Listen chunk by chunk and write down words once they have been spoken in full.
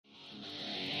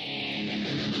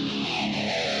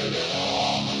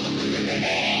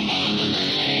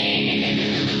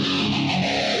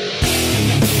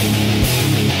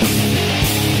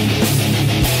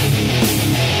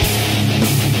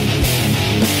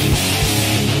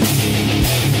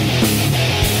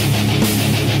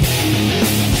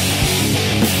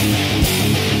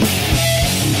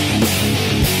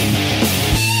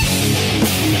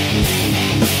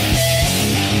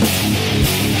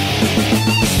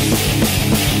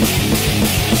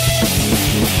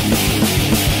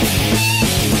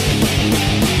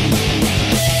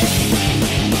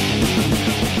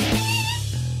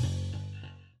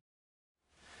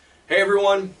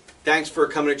Thanks for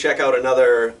coming to check out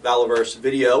another Valaverse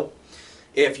video.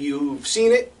 If you've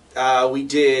seen it, we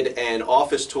did an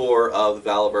office tour of the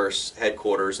Valaverse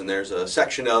headquarters, and there's a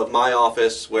section of my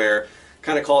office where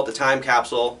kind of call it the time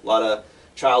capsule. A lot of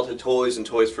childhood toys and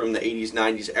toys from the 80s,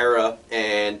 90s era.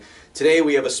 And today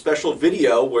we have a special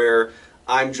video where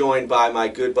I'm joined by my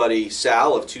good buddy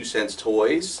Sal of 2 Cents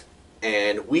Toys,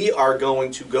 and we are going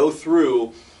to go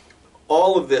through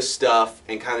all of this stuff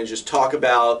and kind of just talk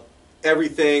about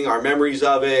everything, our memories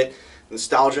of it,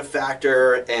 nostalgia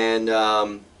factor, and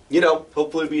you know,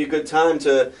 hopefully it'll be a good time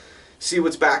to see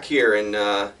what's back here and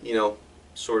you know,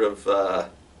 sort of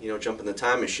you know, jump in the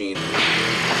time machine.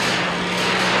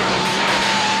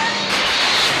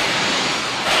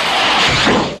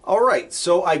 Alright,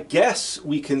 so I guess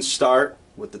we can start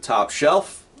with the top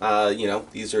shelf. You know,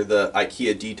 these are the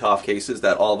IKEA Detolf cases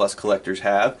that all of us collectors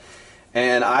have,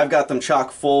 and I've got them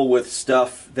chock full with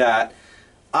stuff that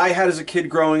I had as a kid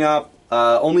growing up.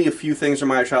 Only a few things are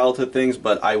my childhood things,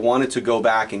 but I wanted to go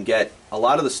back and get a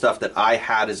lot of the stuff that I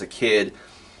had as a kid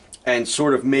and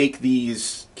sort of make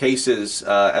these cases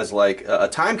as like a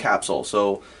time capsule,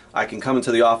 so I can come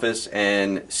into the office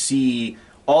and see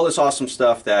all this awesome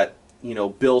stuff that, you know,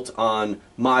 built on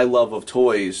my love of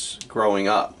toys growing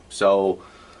up. So,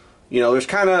 you know, there's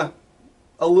kind of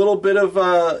a little bit of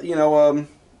you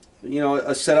know,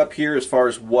 a setup here as far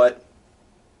as what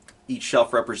each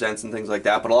shelf represents and things like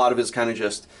that, but a lot of it's kind of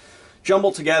just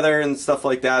jumbled together and stuff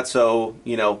like that. So,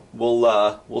 you know,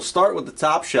 we'll start with the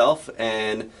top shelf,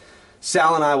 and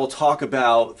Sal and I will talk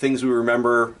about things we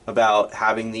remember about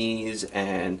having these,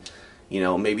 and you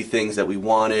know, maybe things that we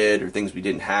wanted or things we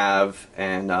didn't have,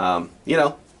 and you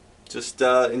know, just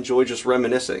enjoy just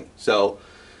reminiscing. So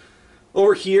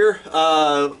over here,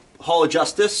 Hall of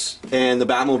Justice and the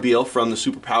Batmobile from the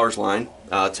Superpowers line.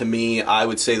 To me, I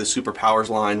would say the Superpowers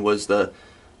line was the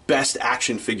best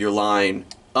action figure line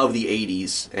of the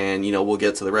 80s, and you know, we'll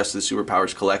get to the rest of the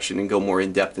Superpowers collection and go more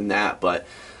in depth in that. But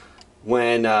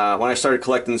when I started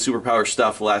collecting the Superpowers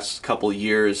stuff the last couple of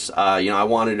years, you know, I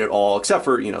wanted it all except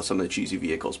for, you know, some of the cheesy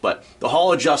vehicles. But the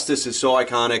Hall of Justice is so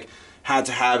iconic, had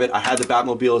to have it. I had the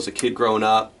Batmobile as a kid growing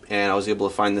up, and I was able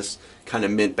to find this kind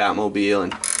of mint Batmobile,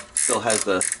 and still has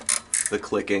the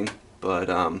clicking. But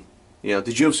you know,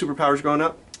 did you have Superpowers growing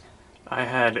up? I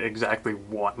had exactly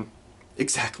one.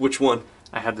 Which one?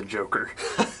 I had the Joker.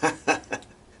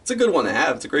 It's a good one to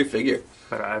have. It's a great figure.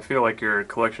 But I feel like your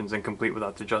collection's incomplete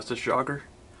without the Justice Jogger.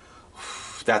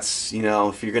 That's, you know,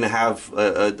 if you're going to have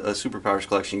a Superpowers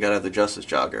collection, you got to have the Justice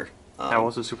Jogger. How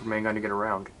was the Superman going to get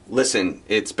around? Listen,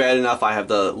 it's bad enough I have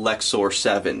the Lexor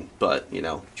 7, but, you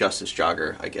know, Justice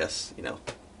Jogger, I guess, you know.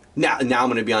 Now I'm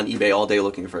going to be on eBay all day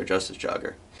looking for a Justice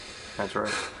Jogger. That's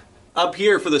right. Up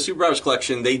here for the Superpowers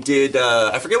collection, they did,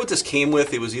 I forget what this came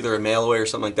with. It was either a mail away or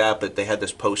something like that, but they had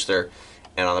this poster,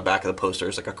 and on the back of the poster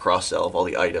is like a cross-sell of all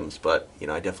the items. But, you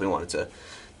know, I definitely wanted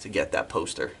to get that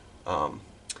poster.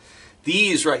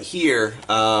 These right here,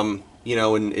 you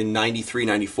know, in 93,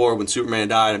 94, when Superman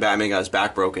died and Batman got his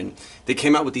back broken, they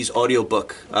came out with these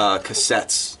audiobook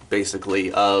cassettes,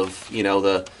 basically, of, you know,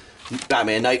 the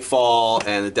Batman Nightfall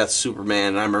and the Death of Superman.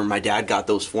 And I remember my dad got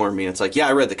those for me, and it's like, yeah,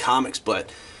 I read the comics, but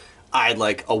I had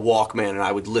like a Walkman, and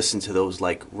I would listen to those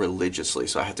like religiously,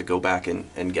 so I had to go back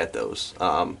and get those.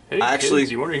 Hey, actually,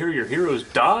 kids, you want to hear your heroes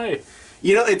die?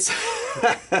 You know, it's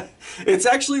it's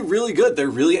actually really good. They're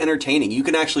really entertaining. You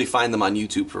can actually find them on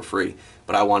YouTube for free.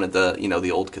 But I wanted the, you know,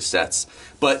 the old cassettes.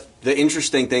 But the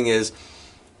interesting thing is,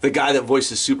 the guy that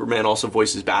voices Superman also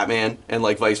voices Batman, and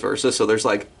like vice versa. So there's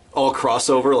like all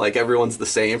crossover, like everyone's the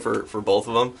same for both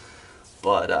of them.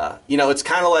 But you know, it's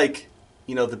kind of like,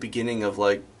 you know, the beginning of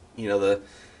like, you know,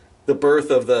 the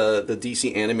birth of the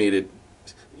DC animated,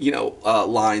 you know,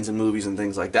 lines and movies and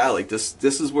things like that. Like this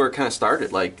is where it kind of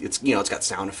started. Like, it's, you know, it's got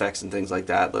sound effects and things like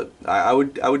that. But I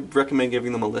would recommend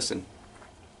giving them a listen.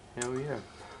 Hell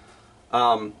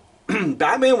yeah.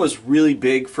 Batman was really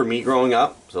big for me growing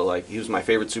up. So like, he was my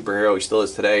favorite superhero. He still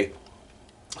is today.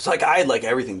 So like, I had like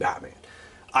everything Batman.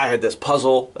 I had this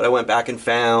puzzle that I went back and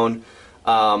found.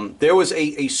 There was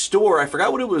a store, I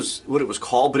forgot what it was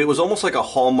called, but it was almost like a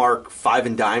Hallmark 5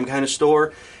 and dime kind of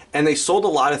store, and they sold a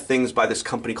lot of things by this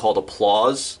company called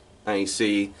Applause. And you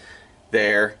see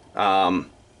there,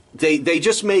 they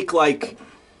just make like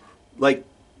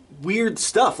weird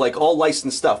stuff, like all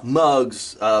licensed stuff,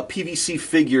 mugs, PVC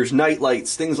figures,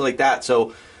 nightlights, things like that.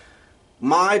 So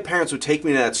my parents would take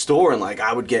me to that store, and like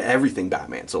I would get everything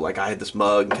Batman. So like I had this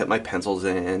mug and kept my pencils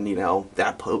in, you know,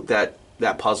 that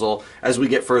puzzle. As we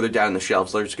get further down the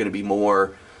shelves, there's going to be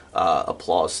more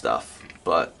Applause stuff.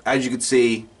 But as you can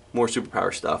see, more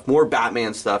Superpower stuff, more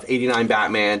Batman stuff. 89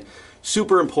 Batman,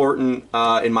 super important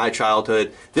in my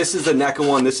childhood. This is the NECA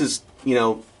one. This is, you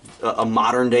know, a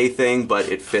modern day thing, but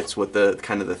it fits with the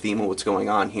kind of the theme of what's going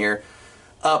on here.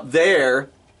 Up there,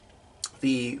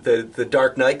 the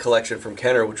Dark Knight collection from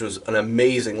Kenner, which was an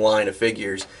amazing line of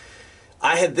figures.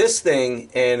 I had this thing,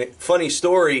 and funny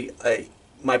story,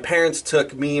 my parents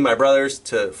took me and my brothers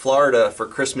to Florida for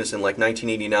Christmas in like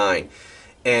 1989,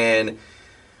 and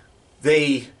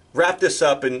they wrapped this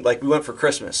up, and like we went for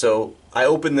Christmas. So I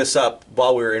opened this up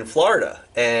while we were in Florida,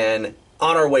 and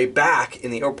on our way back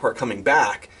in the airport coming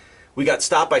back, we got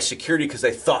stopped by security because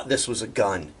they thought this was a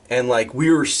gun, and like we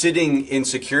were sitting in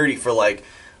security for like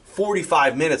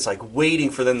 45 minutes, like waiting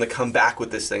for them to come back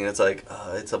with this thing, and it's like,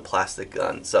 it's a plastic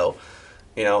gun. So,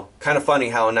 you know, kind of funny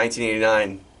how in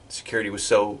 1989 security was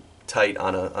so tight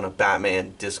on a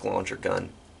Batman disc launcher gun.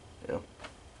 You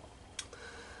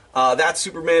know, that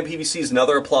Superman PVC is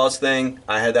another applause thing.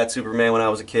 I had that Superman when I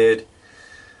was a kid.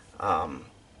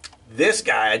 This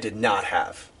guy I did not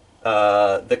have.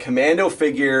 The Commando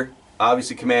figure,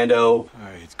 obviously Commando.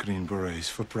 I ate green berets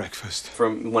for breakfast.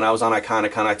 From when I was on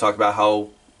Iconicon, I talked about how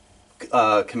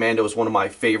Commando is one of my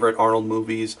favorite Arnold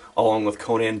movies, along with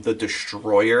Conan the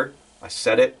Destroyer. I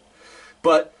said it.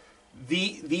 But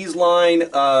these line,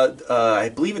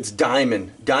 I believe it's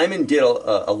Diamond. Diamond did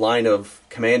a line of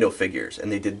Commando figures,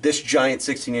 and they did this giant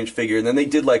 16-inch figure, and then they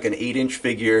did like an 8-inch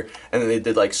figure, and then they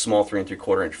did like small 3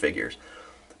 3/4-inch figures.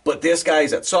 But this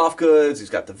guy's at Soft Goods, he's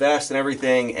got the vest and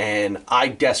everything, and I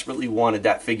desperately wanted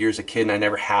that figure as a kid, and I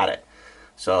never had it.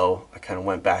 So I kind of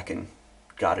went back and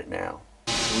got it now.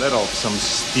 Let off some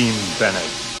steam,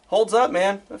 Bennett. Holds up,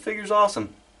 man. That figure's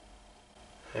awesome.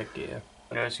 Heck yeah.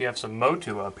 Notice you have some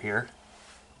Motu up here.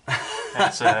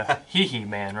 That's a Hee-Hee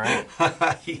Man, right?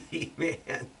 Hee-Hee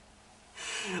Man.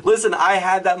 Listen, I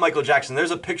had that Michael Jackson.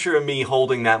 There's a picture of me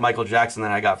holding that Michael Jackson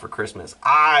that I got for Christmas.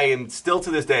 I am still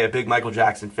to this day a big Michael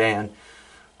Jackson fan.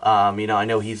 You know, I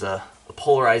know he's a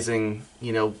polarizing,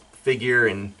 you know, figure,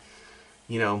 and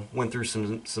you know, went through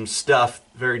some stuff,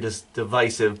 very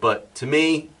divisive, but to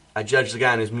me, I judge the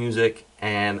guy on his music,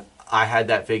 and I had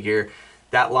that figure.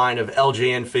 That line of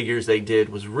LJN figures they did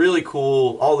was really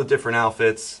cool, all the different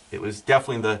outfits. It was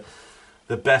definitely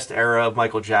the best era of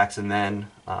Michael Jackson then,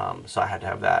 so I had to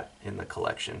have that in the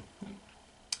collection.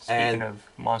 Speaking of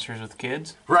monsters with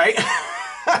kids. Right?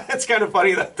 It's kind of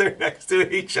funny that they're next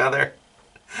to each other.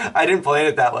 I didn't plan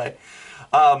it that way.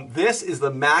 This is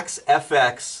the Max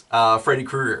FX Freddy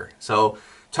Krueger. So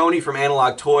Tony from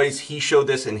Analog Toys, he showed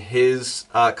this in his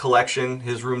collection,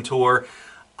 his room tour.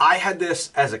 I had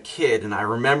this as a kid, and I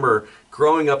remember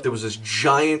growing up, there was this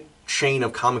giant chain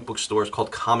of comic book stores called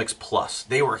Comics Plus.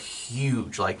 They were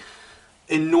huge, like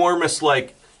enormous,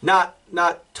 like not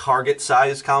Target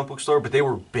size comic book store, but they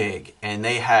were big, and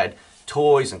they had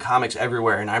toys and comics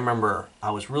everywhere. And I remember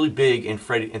I was really big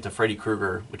into Freddy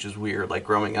Krueger, which is weird, like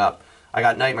growing up. I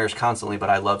got nightmares constantly, but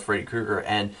I loved Freddy Krueger,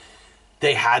 and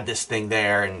they had this thing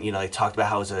there, and you know, they talked about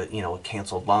how it was a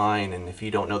canceled line, and if you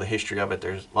don't know the history of it,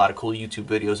 there's a lot of cool YouTube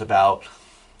videos about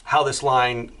how this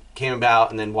line came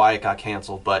about and then why it got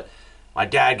canceled. But my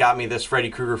dad got me this Freddy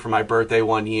Krueger for my birthday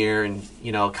one year, and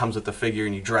you know, it comes with the figure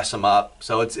and you dress him up.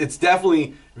 So it's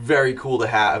definitely very cool to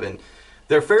have, and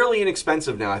they're fairly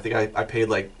inexpensive now. I think I paid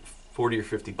like 40 or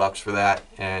 50 bucks for that,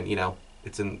 and you know,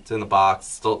 it's in the box,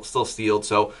 still sealed.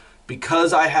 So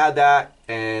because I had that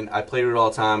and I played with it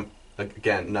all the time,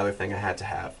 again, another thing I had to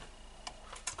have.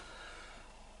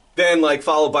 Then, like,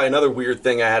 followed by another weird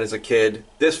thing I had as a kid,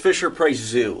 this Fisher-Price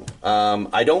Zoo.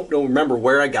 I don't remember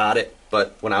where I got it,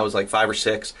 but when I was like 5 or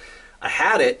 6, I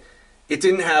had it. It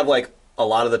didn't have like a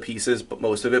lot of the pieces, but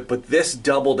most of it. But this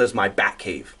doubled as my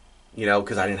Batcave, you know,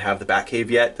 because I didn't have the Batcave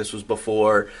yet. This was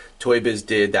before Toy Biz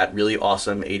did that really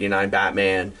awesome '89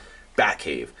 Batman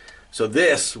Batcave. So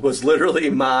this was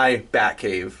literally my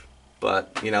Batcave.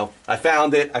 But, you know, I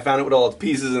found it. I found it with all its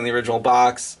pieces in the original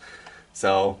box.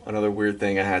 So, another weird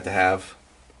thing I had to have.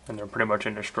 And they're pretty much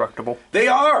indestructible. They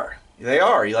are. They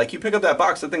are. You pick up that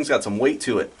box, that thing's got some weight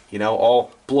to it. You know,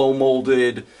 all blow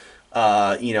molded,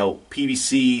 you know,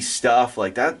 PVC stuff.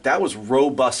 Like, that was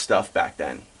robust stuff back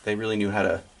then. They really knew how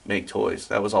to make toys.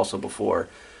 That was also before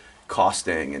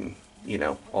costing and, you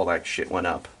know, all that shit went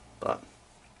up. But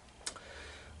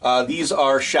these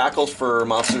are shackles for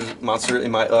monster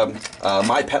in my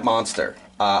My Pet Monster.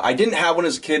 I didn't have one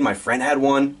as a kid. My friend had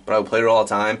one, but I would play it all the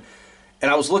time.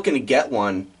 And I was looking to get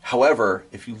one. However,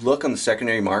 if you look on the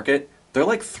secondary market, they're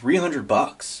like 300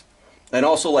 bucks. And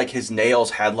also, like, his nails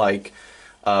had like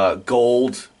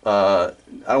gold. I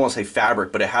don't want to say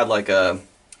fabric, but it had like a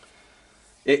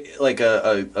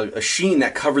sheen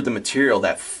that covered the material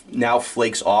that now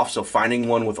flakes off. So finding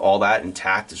one with all that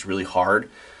intact is really hard.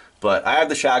 But I have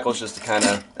the shackles just to kind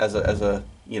of as a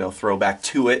you know, throwback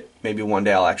to it. Maybe one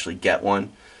day I'll actually get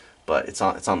one, but it's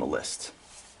on the list.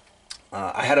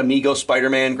 I had Amigo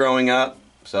Spider-Man growing up,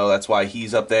 so that's why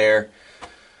he's up there.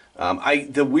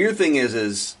 The weird thing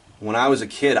is when I was a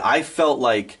kid, I felt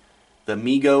like the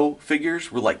Amigo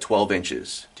figures were like 12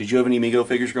 inches. Did you have any Amigo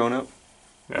figures growing up?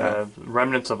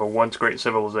 Remnants of a once great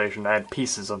civilization. I had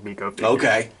pieces of Amigo figures.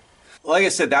 Okay. Like I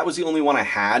said, that was the only one I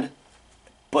had.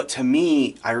 But to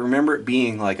me, I remember it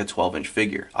being like a 12-inch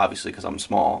figure, obviously because I'm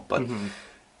small. But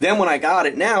then when I got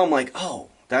it now, I'm like, oh,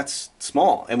 that's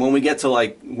small. And when we get to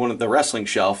like one of the wrestling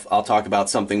shelf, I'll talk about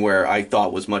something where I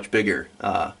thought was much bigger,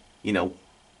 you know,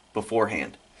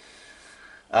 beforehand.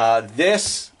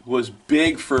 This was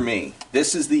big for me.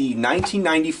 This is the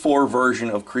 1994 version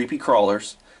of Creepy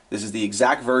Crawlers. This is the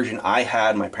exact version I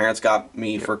had. My parents got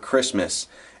me for Christmas.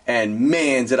 And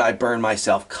man, did I burn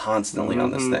myself constantly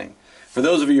on this thing. For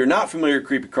those of you who are not familiar with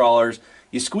Creepy Crawlers,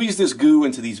 you squeeze this goo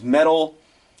into these metal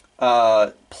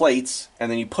plates, and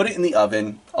then you put it in the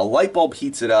oven, a light bulb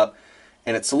heats it up,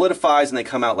 and it solidifies and they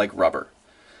come out like rubber.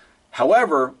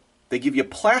 However, they give you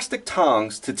plastic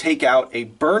tongs to take out a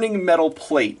burning metal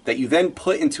plate that you then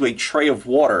put into a tray of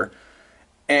water,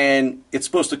 and it's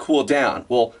supposed to cool down.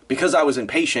 Well, because I was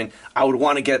impatient, I would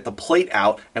want to get the plate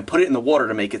out and put it in the water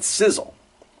to make it sizzle.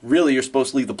 Really, you're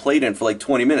supposed to leave the plate in for like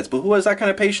 20 minutes, but who has that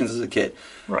kind of patience as a kid?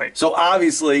 Right. So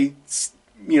obviously,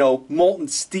 you know, molten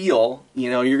steel, you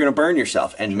know, you're going to burn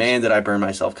yourself. And man, did I burn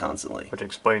myself constantly. Which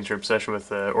explains your obsession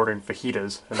with ordering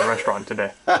fajitas in the restaurant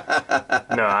today.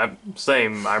 No,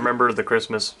 same. I remember the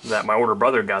Christmas that my older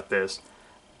brother got this,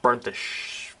 burnt the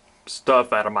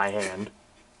stuff out of my hand.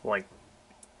 Like,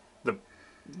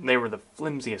 they were the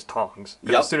flimsiest tongs.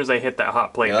 As soon as they hit that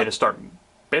hot plate, they just start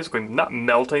basically not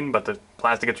melting, but the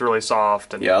plastic gets really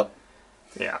soft. And, yeah.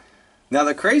 Now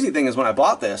the crazy thing is when I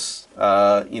bought this,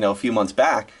 you know, a few months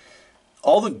back,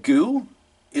 all the goo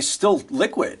is still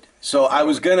liquid. So I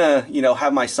was gonna, you know,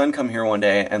 have my son come here one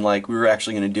day and like we were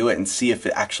actually gonna do it and see if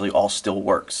it actually all still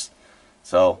works.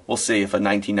 So we'll see if a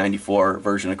 1994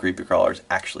 version of Creepy Crawlers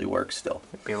actually works still.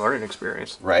 It'd be a learning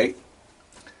experience. Right.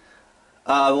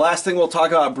 The last thing we'll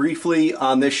talk about briefly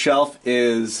on this shelf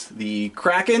is the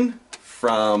Kraken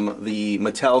from the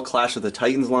Mattel Clash of the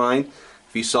Titans line.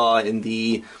 If you saw in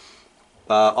the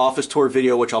office tour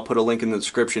video, which I'll put a link in the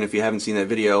description if you haven't seen that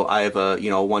video, I have a, you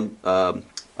know,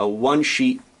 a one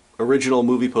sheet original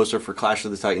movie poster for Clash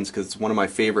of the Titans because it's one of my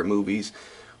favorite movies.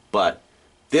 But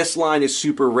this line is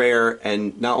super rare,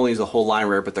 and not only is the whole line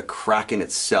rare, but the Kraken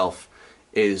itself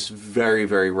is very,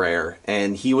 very rare.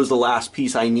 And he was the last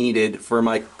piece I needed for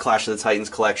my Clash of the Titans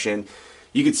collection.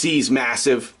 You can see he's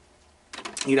massive.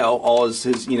 You know, all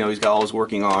his you know, he's got all his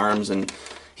working arms, and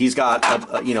he's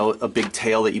got you know, a big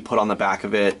tail that you put on the back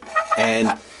of it.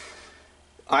 And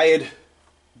I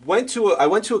went to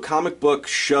a comic book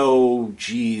show,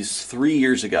 geez, 3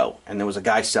 years ago, and there was a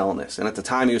guy selling this, and at the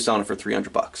time he was selling it for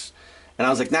 $300. And I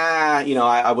was like, nah, you know,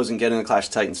 I wasn't getting the Clash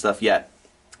of Titans stuff yet,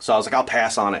 so I was like, I'll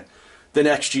pass on it. The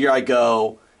next year I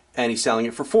go, and he's selling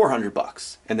it for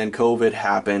 $400. And then COVID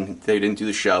happened. They didn't do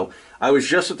the show. I was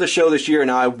just at the show this year,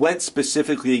 and I went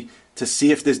specifically to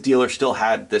see if this dealer still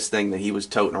had this thing that he was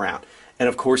toting around. And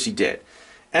of course he did.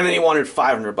 And then he wanted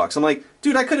 $500. I'm like,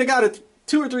 dude, I could have got it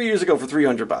 2 or 3 years ago for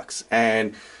 $300.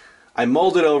 And I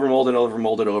molded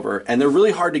over. And they're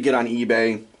really hard to get on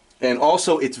eBay. And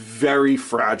also, it's very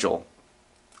fragile.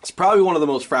 It's probably one of the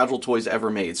most fragile toys ever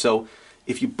made. So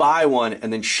if you buy one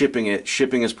and then shipping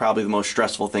is probably the most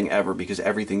stressful thing ever because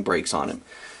everything breaks on him.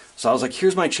 So I was like,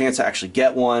 here's my chance to actually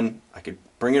get one. I could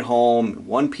bring it home in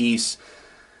one piece.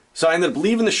 So I ended up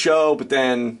leaving the show, but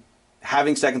then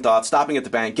having second thoughts, stopping at the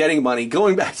bank, getting money,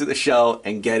 going back to the show,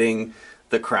 and getting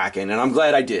the Kraken. And I'm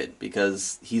glad I did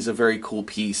because he's a very cool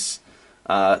piece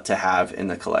to have in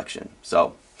the collection.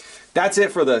 So that's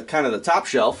it for the kind of the top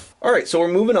shelf. All right, so we're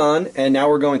moving on, and now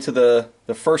we're going to the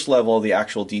first level of the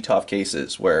actual DTOF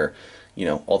cases where, you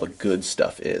know, all the good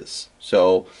stuff is.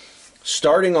 So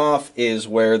starting off is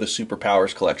where the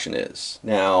Superpowers collection is.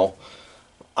 Now,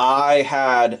 I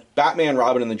had Batman,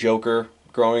 Robin, and the Joker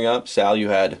growing up. Sal, you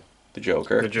had the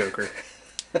Joker. The Joker.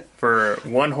 For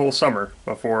one whole summer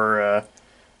before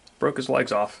broke his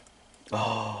legs off.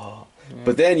 Oh. Yeah.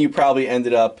 But then you probably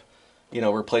ended up, you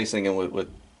know, replacing him with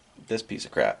this piece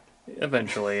of crap.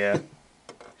 Eventually, yeah.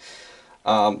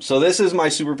 So this is my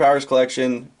Superpowers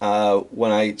collection.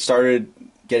 When I started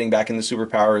getting back into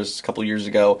Superpowers a couple years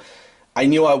ago, I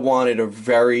knew I wanted a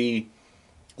very,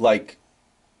 like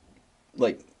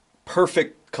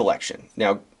perfect collection.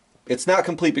 Now, it's not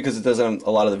complete because it doesn't have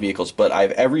a lot of the vehicles, but I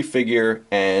have every figure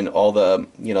and all the,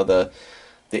 you know, the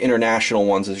the international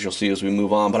ones, as you'll see as we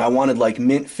move on. But I wanted like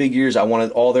mint figures. I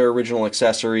wanted all their original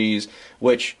accessories,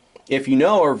 which, if you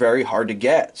know, are very hard to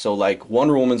get. So like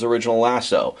Wonder Woman's original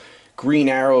lasso, Green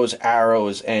Arrow's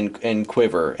arrows and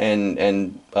quiver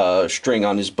and string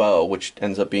on his bow, which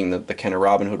ends up being the Kenner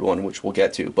Robin Hood one, which we'll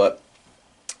get to. But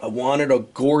I wanted a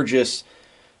gorgeous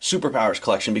Superpowers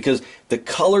collection because the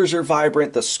colors are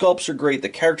vibrant, the sculpts are great, the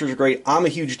characters are great. I'm a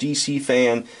huge DC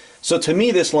fan, so to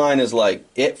me this line is like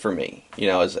it for me. You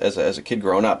know, as a kid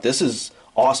growing up, this is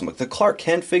awesome. The Clark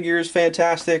Kent figure is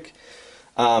fantastic.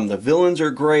 The villains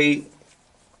are great.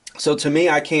 So to me,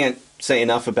 I can't say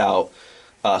enough about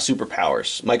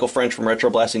Superpowers. Michael French from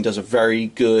Retro Blasting does a very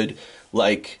good,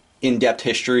 like, in-depth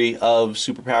history of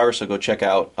Superpowers, so go check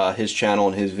out his channel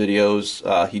and his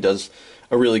videos. He does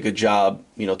a really good job,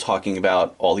 you know, talking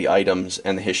about all the items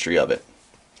and the history of it.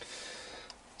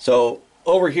 So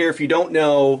over here, if you don't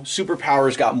know,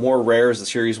 Superpowers got more rare as the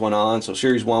series went on. So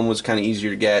Series 1 was kind of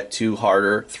easier to get, 2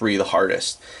 harder, 3 the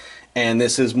hardest. And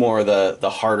this is more the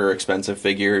harder, expensive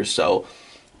figures. So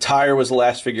Tyre was the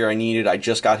last figure I needed. I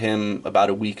just got him about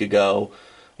a week ago.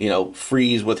 You know,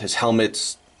 Freeze with his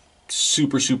helmets,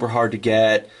 super, super hard to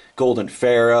get. Golden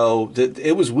Pharaoh.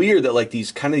 It was weird that like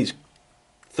these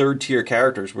third-tier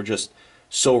characters were just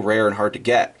so rare and hard to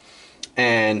get.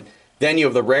 And then you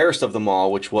have the rarest of them all,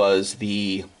 which was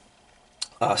the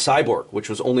Cyborg, which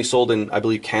was only sold in, I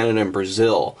believe, Canada and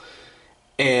Brazil.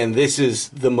 And this is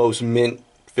the most mint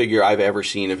figure I've ever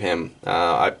seen of him.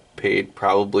 I paid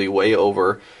probably way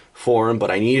over for him,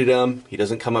 but I needed him. He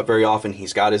doesn't come up very often.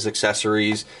 He's got his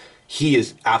accessories. He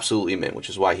is absolutely mint, which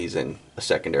is why he's in a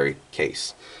secondary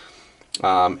case.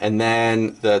 And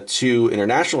then the 2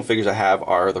 international figures I have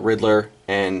are the Riddler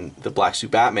and the Black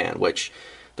Suit Batman, which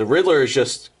the Riddler is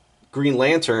just Green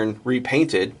Lantern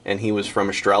repainted, and he was from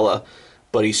Estrella,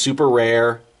 but he's super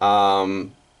rare.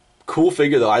 Cool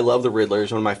figure, though. I love the Riddler.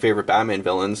 He's one of my favorite Batman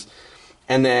villains.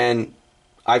 And then,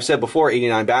 I've said before,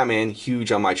 89 Batman,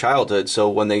 huge on my childhood, so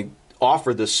when they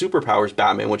offered the Superpowers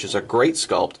Batman, which is a great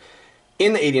sculpt,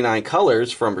 in the 89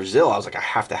 colors from Brazil, I was like, I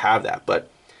have to have that, but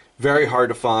very hard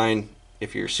to find.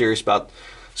 If you're serious about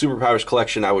Superpowers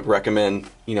collection, I would recommend,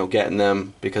 you know, getting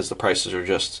them because the prices are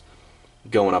just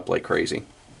going up like crazy.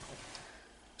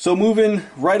 So moving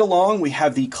right along, we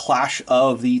have the Clash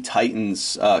of the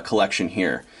Titans collection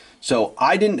here. So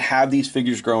I didn't have these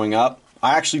figures growing up.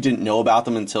 I actually didn't know about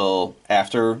them until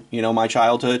after, you know, my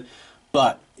childhood,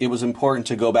 but it was important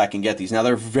to go back and get these. Now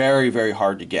they're very, very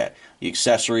hard to get. The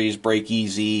accessories break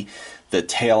easy. The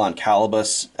tail on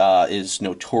Calibus is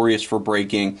notorious for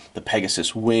breaking. The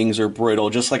Pegasus wings are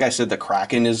brittle. Just like I said, the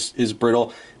Kraken is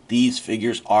brittle. These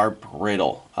figures are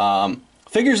brittle.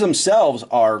 Figures themselves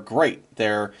are great.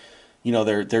 They're, you know,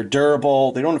 they're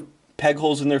durable. They don't have peg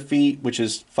holes in their feet, which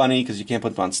is funny because you can't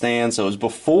put them on stands. So it was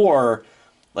before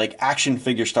like action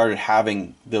figures started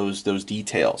having those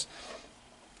details.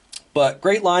 But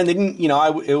great line. They didn't, you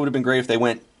know, it would have been great if they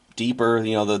went deeper.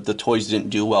 You know, the toys didn't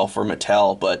do well for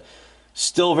Mattel, but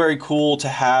still very cool to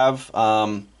have.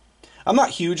 I'm not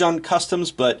huge on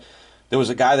customs, but there was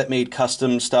a guy that made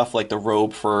custom stuff like the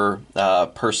robe for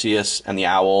Perseus and the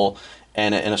owl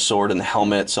and a sword and the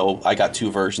helmet. So I got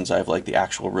 2 versions. I have like the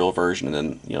actual real version and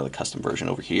then, you know, the custom version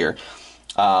over here.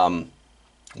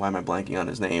 Why am I blanking on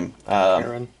his name?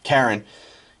 Karen.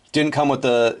 Didn't come with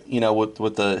the, you know,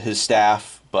 with his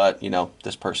staff, but, you know,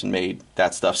 this person made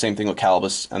that stuff. Same thing with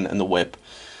Calibus and the whip.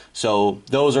 So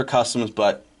those are customs,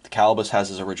 but the Calibus has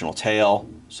his original tail.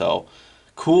 So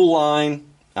cool line.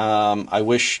 I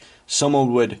wish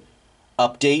someone would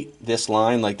update this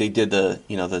line like they did the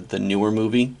newer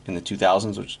movie in the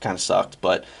 2000s, which kind of sucked.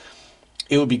 But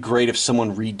it would be great if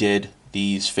someone redid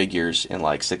these figures in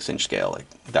like 6-inch scale. Like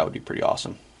that would be pretty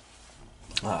awesome.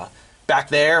 Back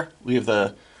there we have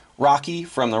the Rocky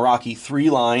from the Rocky 3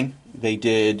 line. They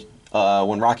did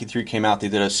when Rocky 3 came out, they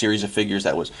did a series of figures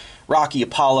that was Rocky,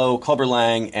 Apollo, Clubber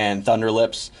Lang, and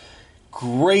Thunderlips.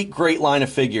 Great line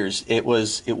of figures. It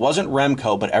wasn't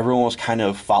Remco, but everyone was kind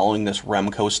of following this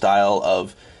Remco style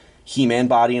of He-Man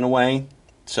body in a way.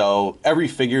 So every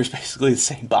figure is basically the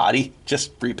same body,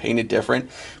 just repainted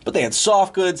different. But they had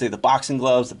soft goods, they had the boxing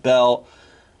gloves, the belt.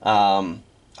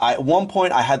 At one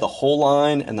point I had the whole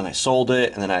line, and then I sold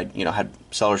it, and then I had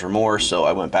seller's remorse, so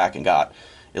I went back and got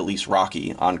at least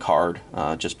Rocky on card,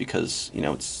 just because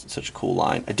it's such a cool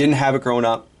line. I didn't have it growing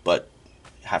up, but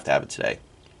have to have it today.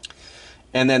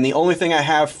 And then the only thing I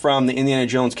have from the Indiana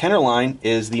Jones Kenner line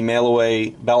is the mail-away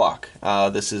Belloc.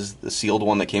 This is the sealed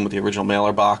one that came with the original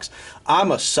mailer box.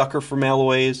 I'm a sucker for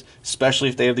mail-aways, especially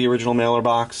if they have the original mailer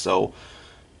box, so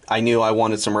I knew I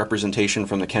wanted some representation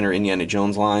from the Kenner Indiana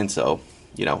Jones line, so,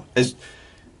 as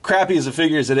crappy as a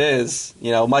figure as it is,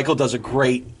 you know, Michael does a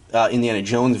great Indiana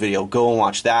Jones video. Go and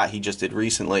watch that. He just did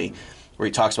recently, where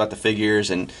he talks about the figures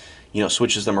and, you know,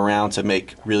 switches them around to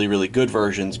make really, really good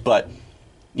versions. But,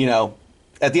 you know,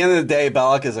 at the end of the day,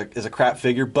 Belloc is a crap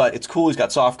figure, but it's cool. He's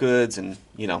got soft goods and,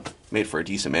 you know, made for a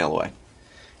decent mail away.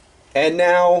 And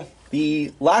now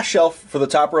the last shelf for the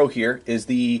top row here is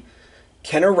the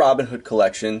Kenner Robin Hood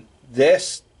collection.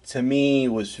 This, to me,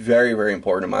 was very, very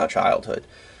important in my childhood.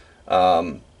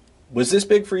 Was this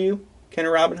big for you,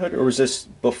 Kenner Robin Hood, or was this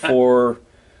before?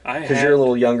 Because you're a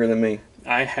little younger than me.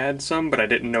 I had some, but I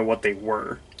didn't know what they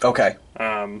were. Okay.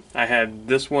 I had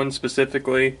this one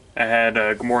specifically. I had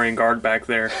a Gamorrean guard back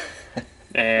there,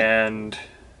 and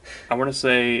I want to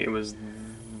say it was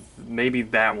maybe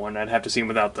that one. I'd have to see them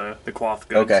without the cloth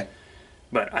goods. Okay.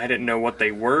 But I didn't know what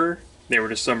they were. They were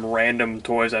just some random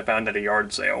toys I found at a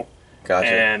yard sale. Gotcha.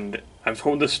 And I've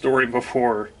told this story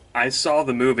before. I saw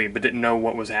the movie, but didn't know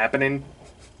what was happening,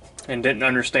 and didn't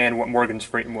understand what Morgan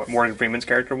Freeman's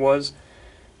character was.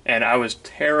 And I was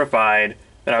terrified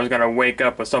that I was going to wake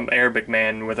up with some Arabic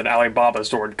man with an Alibaba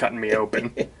sword cutting me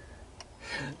open. Give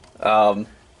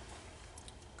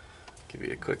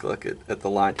you a quick look at the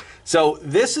line. So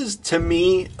this is, to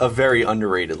me, a very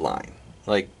underrated line.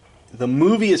 Like, the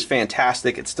movie is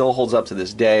fantastic. It still holds up to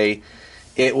this day.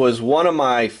 It was one of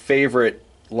my favorite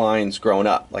lines growing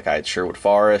up. Like, I had Sherwood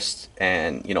Forest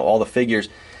and, you know, all the figures.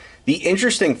 The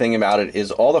interesting thing about it is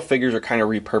all the figures are kind of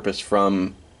repurposed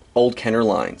from old Kenner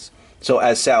lines. So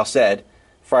as Sal said,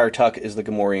 Friar Tuck is the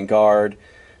Gamorrean guard.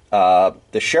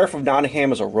 The Sheriff of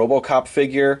Nottingham is a RoboCop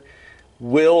figure.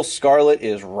 Will Scarlet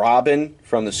is Robin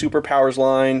from the Superpowers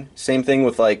line. Same thing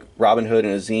with like Robin Hood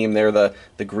and Azim. They're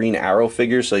the Green Arrow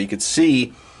figures. So you could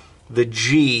see the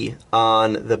G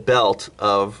on the belt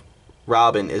of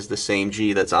Robin is the same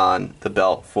G that's on the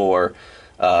belt for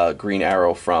Green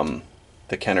Arrow from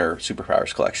the Kenner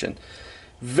Superpowers collection.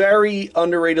 Very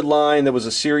underrated line. There was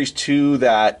a Series 2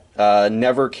 that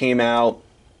never came out,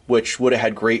 which would have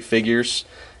had great figures.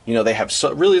 You know, they have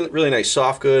really, really nice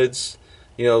soft goods.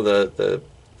 You know, the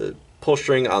pull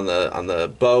string on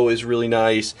the bow is really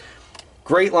nice.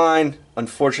 Great line.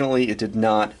 Unfortunately, it did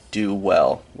not do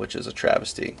well, which is a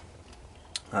travesty.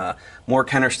 More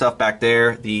Kenner stuff back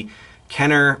there. The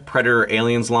Kenner Predator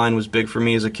Aliens line was big for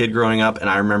me as a kid growing up, and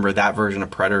I remember that version of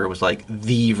Predator was like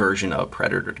the version of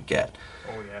Predator to get.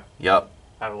 Oh, yeah. Yep.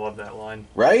 I love that line.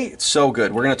 Right? It's so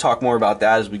good. We're going to talk more about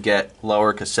that as we get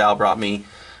lower, because Sal brought me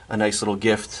a nice little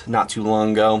gift not too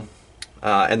long ago.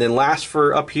 And then last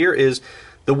for up here is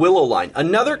the Willow line.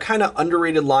 Another kind of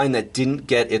underrated line that didn't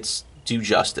get its due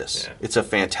justice. Yeah. It's a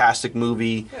fantastic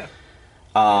movie. Yeah.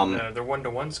 They're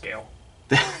 1-to-1 scale.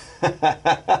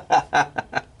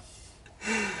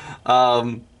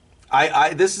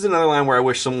 This is another line where I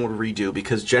wish someone would redo,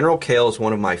 because General Kale is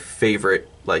one of my favorite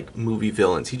like movie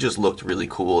villains. He just looked really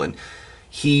cool, and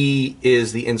he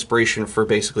is the inspiration for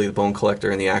basically the Bone Collector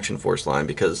and the Action Force line,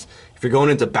 because if you're going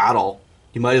into battle,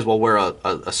 you might as well wear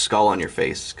a skull on your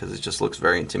face, because it just looks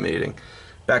very intimidating.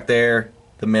 Back there,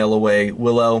 the mail away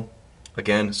Willow.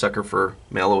 Again, sucker for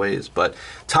mail aways. But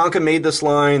Tonka made this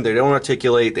line. They don't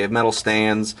articulate. They have metal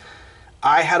stands.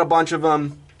 I had a bunch of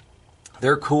them.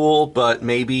 They're cool, but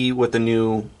maybe with the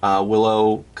new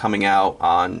Willow coming out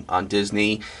on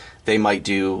Disney, they might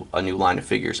do a new line of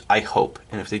figures. I hope.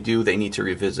 And if they do, they need to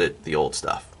revisit the old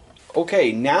stuff.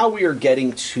 Okay, now we are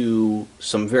getting to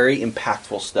some very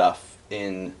impactful stuff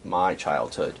in my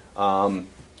childhood.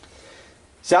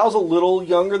 Sal's a little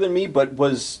younger than me, but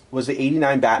was the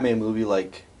 89 Batman movie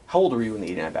like... How old were you when the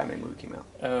 89 Batman movie came out?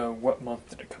 What month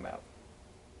did it come out?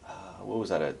 What was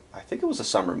that? I think it was a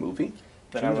summer movie.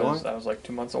 Then I was like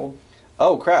 2 months old.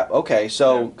 Oh, crap. Okay,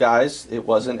 so, yeah. Guys, it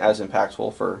wasn't as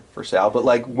impactful for Sal, but,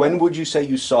 like, when would you say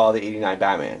you saw the 89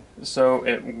 Batman? So,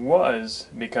 it was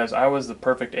because I was the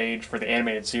perfect age for the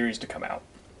animated series to come out.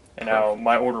 And now,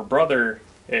 my older brother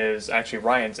is actually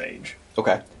Ryan's age.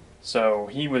 Okay. So,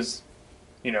 he was,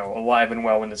 you know, alive and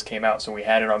well when this came out, so we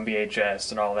had it on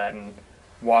VHS and all that, and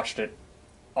watched it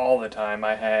all the time.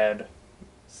 I had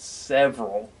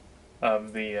several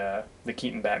of the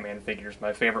Keaton Batman figures.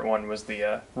 My favorite one was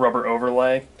the rubber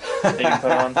overlay that you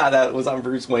put on. That was on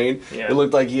Bruce Wayne. Yeah. It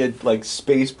looked like he had like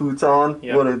space boots on.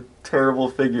 Yep. What a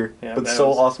terrible figure, yeah, but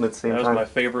so awesome at the same time. That was my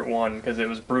favorite one because it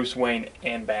was Bruce Wayne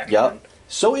and Batman. Yep.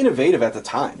 So innovative at the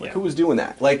time. Like, yeah. Who was doing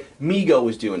that? Like, Mego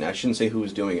was doing that. I shouldn't say who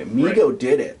was doing it. Mego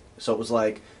did it. So it was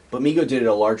like, but Mego did it at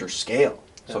a larger scale.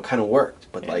 So it kind of worked.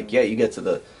 But like, yeah, you get to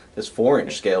this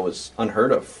 4-inch scale was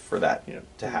unheard of for that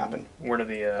to happen. One of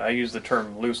the I use the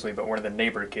term loosely, but one of the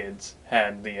neighbor kids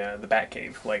had the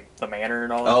Batcave, like the manor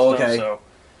and all that stuff.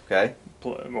 Okay.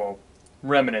 So okay. Well,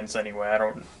 remnants anyway. I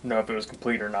don't know if it was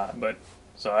complete or not, but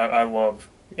so I love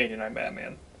 89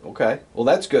 Batman. Okay, well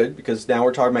that's good because now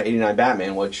we're talking about 89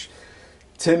 Batman, which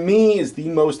to me is the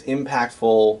most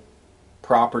impactful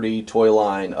property toy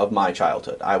line of my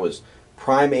childhood. I was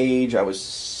prime age, I was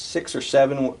 6 or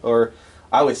 7, or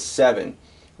I was 7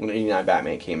 when 89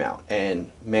 Batman came out.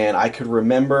 And man, I could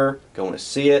remember going to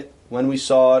see it, when we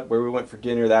saw it, where we went for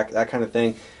dinner, that kind of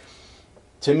thing.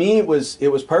 To me, it was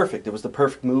perfect. It was the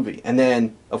perfect movie. And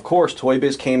then, of course, Toy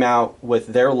Biz came out with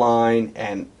their line,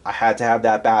 and I had to have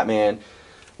that Batman,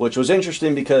 which was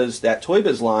interesting because that Toy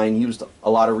Biz line used a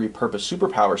lot of repurposed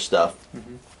superpower stuff.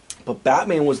 Mm-hmm. But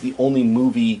Batman was the only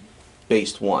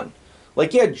movie-based one.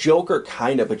 Like, yeah, Joker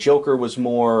kind of, but Joker was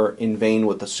more in vein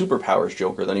with the superpowers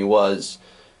Joker than he was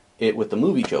with the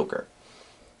movie Joker.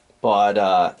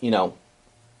 But, you know,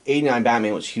 89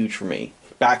 Batman was huge for me.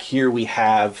 Back here we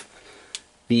have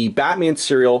the Batman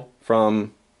cereal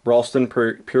from Ralston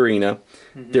Purina.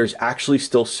 Mm-hmm. There's actually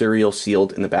still cereal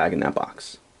sealed in the bag in that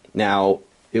box. Now,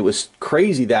 it was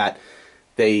crazy that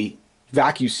they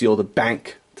vacuum sealed a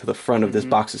bank to the front of this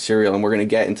box of cereal, and we're going to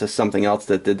get into something else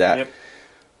that did that. Yep.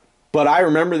 But I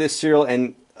remember this cereal,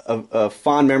 and a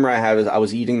fond memory I have is I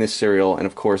was eating this cereal, and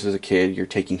of course, as a kid, you're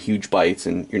taking huge bites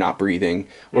and you're not breathing,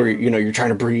 or you're trying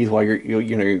to breathe while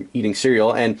you're eating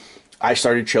cereal, and I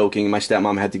started choking. My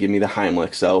stepmom had to give me the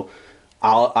Heimlich, so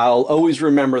I'll always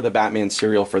remember the Batman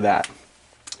cereal for that,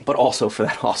 but also for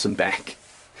that awesome bank.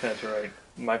 That's right.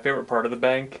 My favorite part of the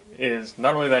bank is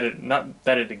not only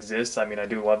that it exists. I mean, I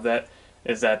do love that.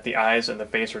 Is that the eyes and the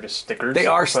face are just stickers? They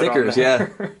are stickers, yeah,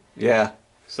 yeah.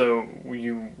 So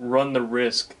you run the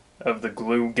risk of the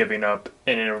glue giving up,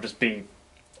 and it'll just be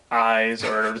eyes,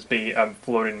 or it'll just be a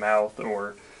floating mouth,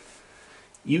 or...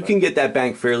 You can get that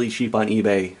bank fairly cheap on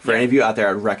eBay. For any of you out there,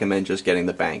 I'd recommend just getting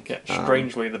the bank. Yeah,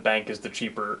 strangely, the bank is the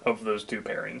cheaper of those two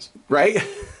pairings. Right?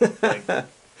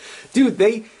 Dude,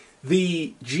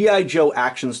 the G.I. Joe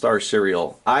Action Star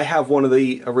cereal, I have one of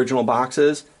the original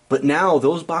boxes, but now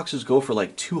those boxes go for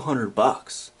like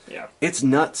 $200. Yeah. It's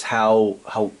nuts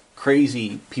how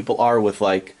crazy people are with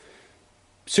like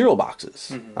cereal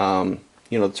boxes. Mm-hmm.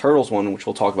 You know, the Turtles one, which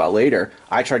we'll talk about later,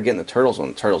 I tried getting the Turtles one.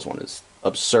 The Turtles one is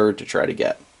absurd to try to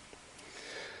get.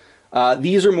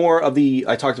 These are more of the,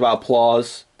 I talked about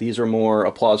Applause. These are more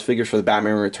Applause figures for the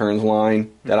Batman Returns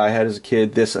line that I had as a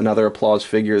kid. This, another Applause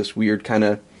figure, this weird kind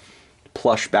of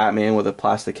plush Batman with a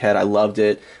plastic head. I loved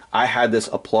it. I had this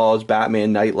Applause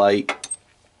Batman Nightlight.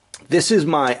 This is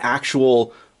my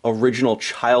actual original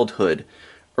childhood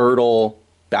Ertl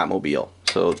Batmobile.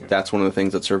 So that's one of the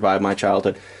things that survived my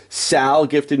childhood. Sal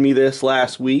gifted me this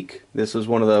last week. This is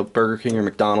one of the Burger King or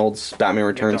McDonald's Batman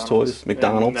Returns toys.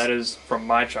 McDonald's. And that is from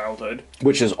my childhood.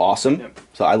 Which is awesome. Yep.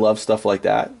 So I love stuff like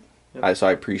that. Yep. So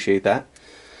I appreciate that.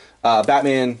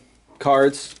 Batman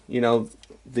cards, you know,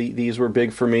 these were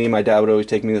big for me. My dad would always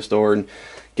take me to the store and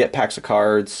get packs of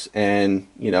cards. And,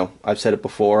 you know, I've said it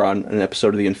before on an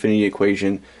episode of the Infinity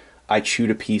Equation. I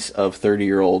chewed a piece of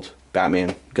 30-year-old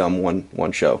Batman gum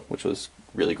one show, which was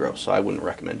really gross, so I wouldn't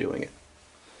recommend doing it.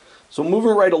 So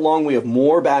moving right along, we have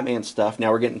more Batman stuff. Now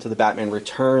we're getting to the Batman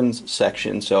Returns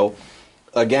section. So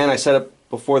again, I said it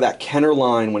before, that Kenner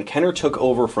line, when Kenner took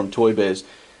over from Toy Biz,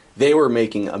 they were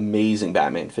making amazing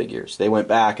Batman figures. They went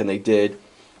back and they did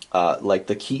like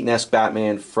the Keaton-esque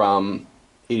Batman from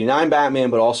 89 Batman,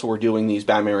 but also were doing these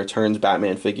Batman Returns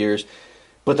Batman figures.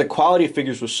 But the quality of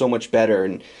figures was so much better.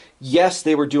 And yes,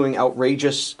 they were doing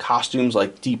outrageous costumes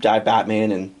like Deep Dive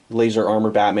Batman and Laser Armor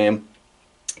Batman.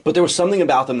 But there was something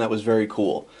about them that was very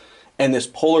cool. And this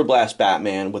Polar Blast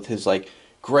Batman with his like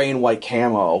gray and white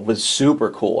camo was super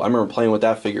cool. I remember playing with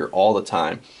that figure all the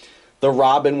time. The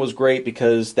Robin was great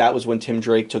because that was when Tim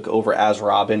Drake took over as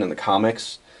Robin in the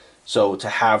comics. So to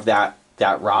have that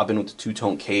Robin with the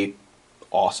two-tone cape,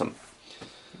 awesome.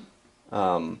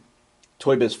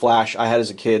 Toy Biz Flash I had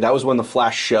as a kid. That was when the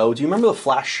Flash show. Do you remember the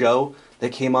Flash show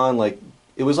that came on? Like,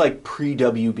 it was like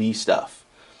pre-WB stuff.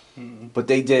 Mm-hmm. But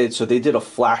they did a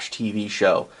Flash TV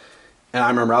show. And I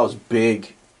remember I was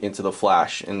big into the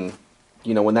Flash. And,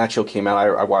 you know, when that show came out,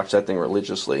 I watched that thing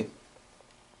religiously.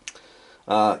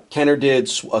 Kenner did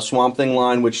a Swamp Thing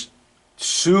line, which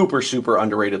super, super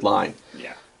underrated line.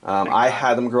 Yeah. I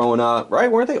had them growing up.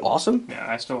 Right? Weren't they awesome? Yeah,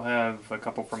 I still have a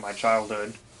couple from my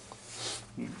childhood.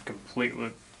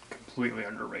 Completely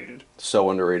underrated. So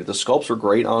underrated. The sculpts were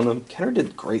great on them. Kenner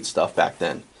did great stuff back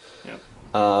then.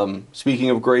 Yep. Speaking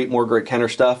of more great Kenner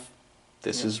stuff,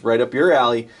 this is right up your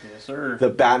alley. Yes, sir. The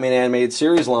Batman animated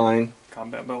series line.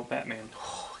 Combat Belt Batman.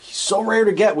 he's so rare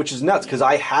to get, which is nuts because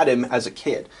I had him as a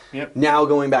kid. Yep. Now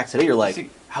going back today, you're like, See,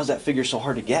 how's that figure so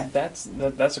hard to get? That's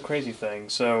a crazy thing.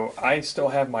 So I still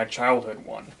have my childhood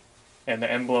one, and the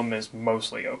emblem is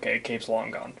mostly okay. Cape's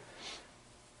long gone.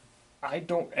 I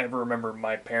don't ever remember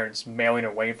my parents mailing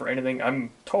away for anything. I'm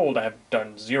told, I have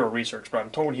done zero research, but I'm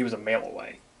told he was a mail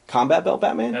away. Combat Belt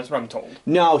Batman? That's what I'm told.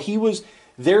 No, he was.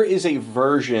 There is a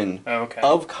version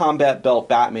of Combat Belt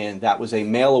Batman that was a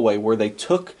mail away where they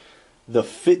took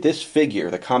this figure,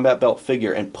 the Combat Belt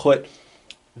figure, and put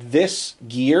this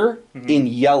gear in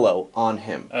yellow on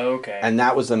him. Okay. And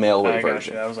that was the mail away I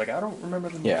version. Gotcha. I was like, I don't remember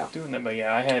them doing that, but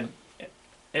yeah, I had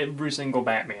every single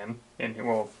Batman, and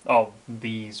well, all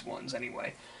these ones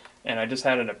anyway. And I just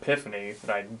had an epiphany that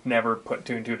I never put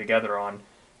two and two together on.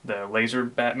 The laser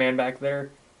Batman back there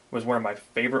was one of my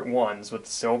favorite ones with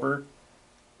the silver,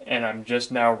 and I'm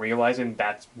just now realizing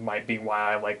that might be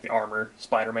why I like the armor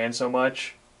Spider-Man so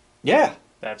much. Yeah.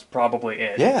 That's probably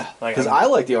it. Yeah, because I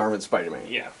like the armored Spider-Man.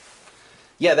 Yeah.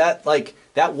 Yeah,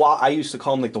 I used to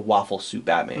call him like the waffle suit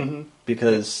Batman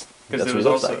because that's what it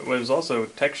looks like. It was also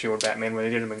Tech Shield Batman when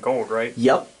they did him in gold, right?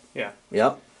 Yep. Yeah.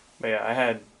 Yep. But yeah, I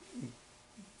had,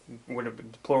 the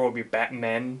plural would be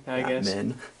Batmen, I guess.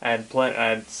 Batmen. I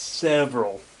had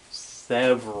several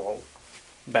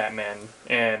Batmen,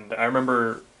 and I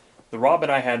remember the Robin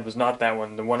I had was not that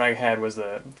one. The one I had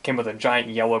came with a giant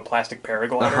yellow plastic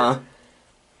paraglider.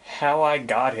 How I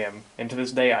got him, and to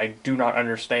this day I do not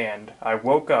understand. I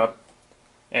woke up,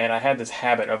 and I had this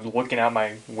habit of looking out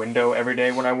my window every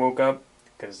day when I woke up,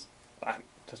 because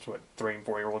that's what 3 and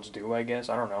 4 year olds do, I guess.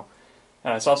 I don't know.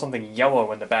 And I saw something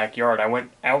yellow in the backyard. I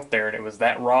went out there, and it was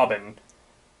that Robin.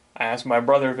 I asked my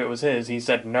brother if it was his. He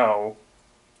said no.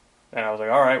 And I was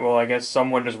like, all right, well, I guess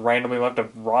someone just randomly left a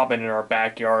Robin in our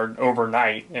backyard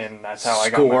overnight, and that's how I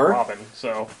got my Robin.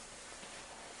 So,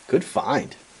 good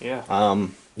find. Yeah.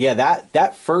 Yeah,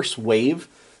 that first wave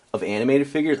of animated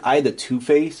figures, I had the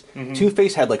Two-Face.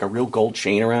 Two-Face had like a real gold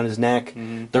chain around his neck.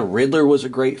 The Riddler was a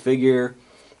great figure.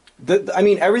 I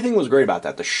mean, everything was great about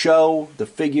that. The show, the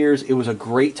figures, it was a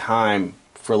great time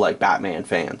for like Batman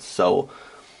fans. So,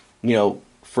 you know,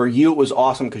 for you it was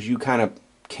awesome because you kind of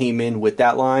came in with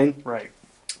that line. Right.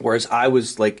 Whereas I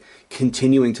was like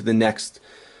continuing to the next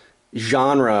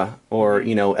genre or,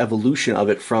 you know, evolution of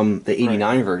it from the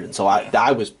 89 version. So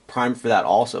I was primed for that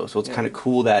also. So it's kind of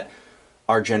cool that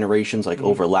our generations like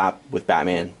overlap with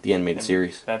Batman, the animated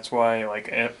series. That's why, like,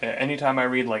 anytime I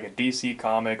read like a DC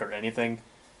comic or anything,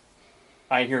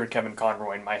 I hear Kevin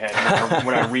Conroy in my head.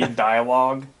 When I read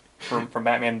dialogue from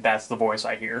Batman, that's the voice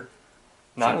I hear.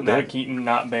 Not Keaton,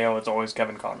 not Bale. It's always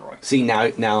Kevin Conroy. See,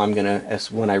 now I'm gonna,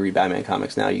 when I read Batman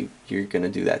comics, now you're gonna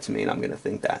do that to me, and I'm gonna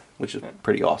think that, which is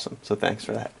pretty awesome. So thanks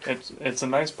for that. It's a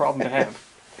nice problem to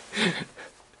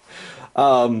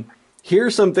have.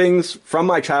 Here's some things from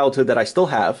my childhood that I still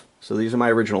have. So these are my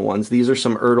original ones. These are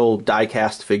some Ertl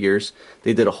die-cast figures.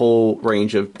 They did a whole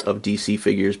range of DC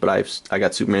figures, but I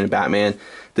got Superman and Batman.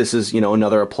 This is, you know,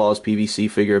 another Applause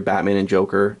PVC figure of Batman and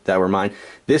Joker that were mine.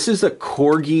 This is the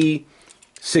Corgi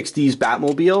 60s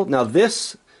Batmobile. Now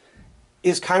this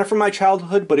is kind of from my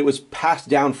childhood, but it was passed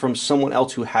down from someone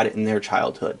else who had it in their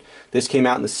childhood. This came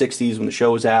out in the 60s when the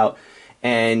show was out,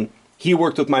 and he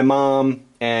worked with my mom,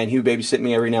 and he would babysit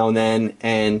me every now and then,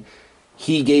 and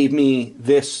he gave me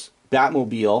this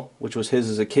Batmobile, which was his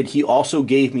as a kid. He also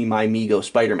gave me my Mego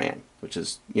Spider-Man, which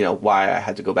is, you know, why I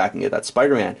had to go back and get that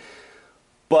Spider-Man.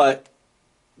 But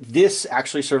this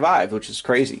actually survived, which is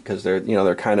crazy because they're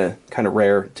kind of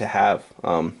rare to have,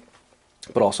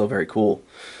 but also very cool.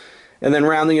 And then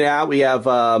rounding it out, we have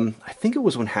I think it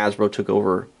was when Hasbro took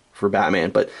over for Batman,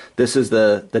 but this is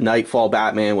the Nightfall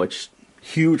Batman, which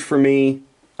huge for me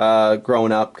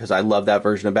growing up because I love that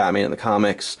version of Batman in the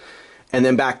comics. And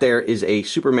then back there is a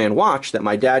Superman watch that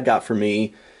my dad got for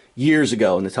me years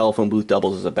ago, and the telephone booth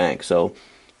doubles as a bank. So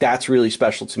that's really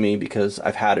special to me because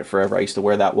I've had it forever. I used to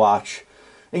wear that watch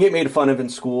and get made fun of in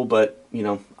school, but, you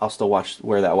know, I'll still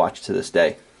wear that watch to this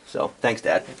day. So thanks,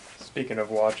 Dad. Speaking of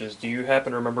watches, do you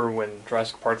happen to remember when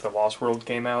Jurassic Park The Lost World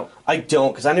came out? I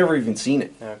don't, because I never even seen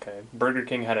it. Okay. Burger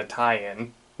King had a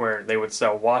tie-in where they would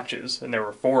sell watches, and there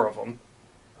were 4 of them.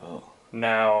 Oh.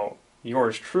 Now,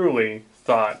 yours truly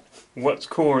thought, what's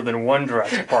cooler than one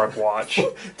Jurassic Park watch?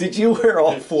 Did you wear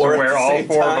all 4 to wear all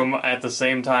 4 time? of them at the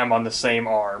same time on the same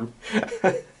arm.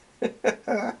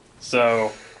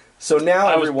 So now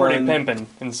I everyone, was pretty pimping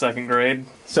in 2nd grade.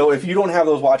 So if you don't have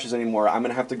those watches anymore, I'm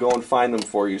going to have to go and find them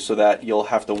for you so that you'll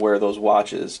have to wear those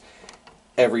watches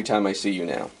every time I see you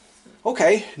now.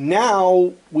 Okay,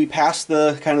 now we passed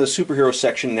the kind of the superhero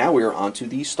section. Now we are onto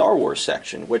the Star Wars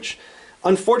section, which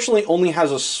unfortunately only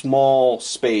has a small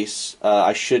space.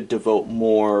 I should devote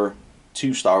more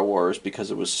to Star Wars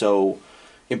because it was so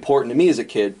important to me as a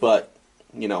kid, but,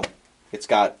 you know, it's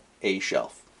got a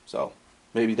shelf. So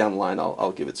maybe down the line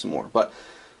I'll give it some more. But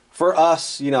for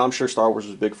us, you know, I'm sure Star Wars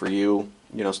was big for you.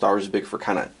 You know, Star Wars is big for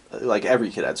kind of, like, every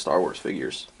kid had Star Wars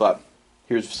figures. But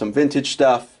here's some vintage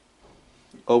stuff.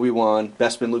 Obi-Wan,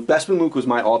 Bespin Luke. Bespin Luke was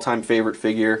my all-time favorite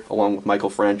figure, along with Michael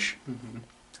French. Mm-hmm.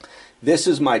 This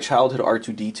is my childhood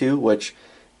R2-D2, which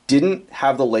didn't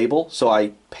have the label, so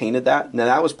I painted that. Now,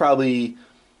 that was probably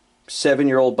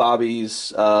 7-year-old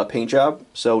Bobby's paint job,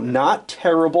 so not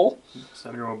terrible.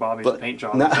 7-year-old Bobby's paint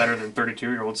job is better than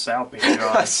 32-year-old Sal paint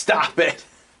job. Stop it.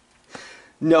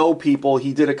 No, people,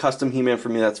 he did a custom He-Man for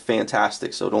me that's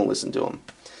fantastic, so don't listen to him.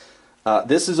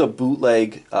 This is a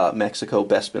bootleg Mexico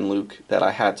Bespin Luke that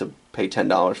I had to pay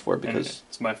 $10 for because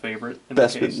it's my favorite.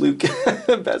 Bespin Luke.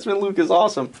 Bespin Luke is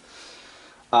awesome.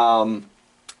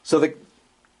 So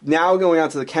now going on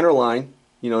to the Kenner line,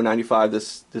 you know, 95,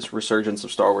 this resurgence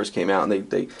of Star Wars came out, and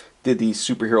they did these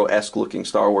superhero-esque looking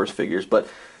Star Wars figures. But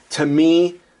to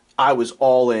me, I was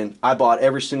all in. I bought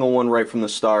every single one right from the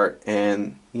start,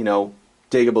 and, you know,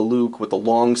 Dagobah Luke with the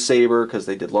long saber, because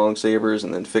they did long sabers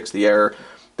and then fixed the error.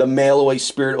 The mail-away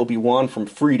Spirit Obi-Wan from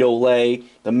Frito-Lay.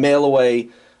 The mail-away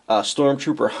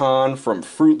Stormtrooper Han from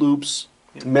Fruit Loops.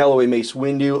 Yeah. Mail-away Mace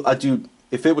Windu. Dude,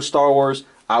 if it was Star Wars,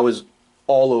 I was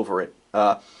all over it.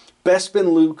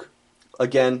 Bespin Luke,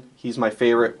 again, he's my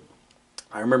favorite.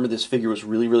 I remember this figure was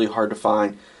really, really hard to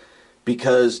find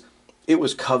because it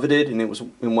was coveted, and it was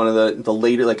in one of the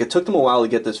later, like, it took them a while to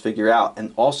get this figure out,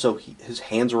 and also his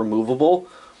hands were movable.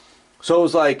 So it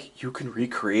was like, you can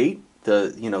recreate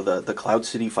the Cloud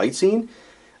City fight scene.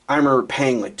 I remember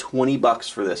paying like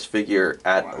 $20 for this figure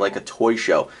at like a toy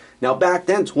show. Now back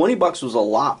then, $20 was a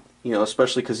lot, you know,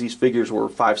 especially because these figures were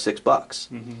 $5-6.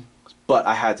 Mm-hmm. But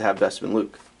I had to have Bespin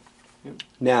Luke. Yep.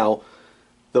 Now,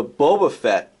 the Boba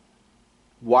Fett,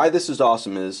 why this is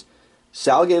awesome is,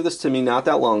 Sal gave this to me not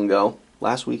that long ago.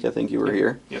 Last week, I think you were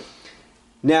here. Yep.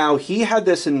 Now, he had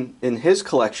this in his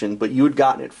collection, but you had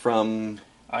gotten it from...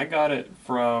 I got it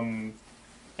from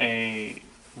a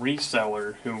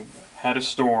reseller who had a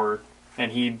store,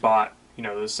 and he bought, you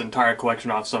know, this entire collection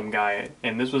off some guy,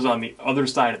 and this was on the other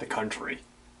side of the country.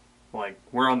 Like,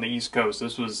 we're on the East Coast.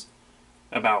 This was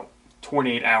about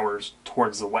 28 hours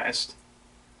towards the west.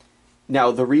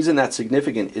 Now, the reason that's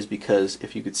significant is because,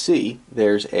 if you could see,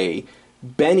 there's a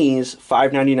Benny's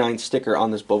 $5.99 sticker on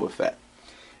this Boba Fett.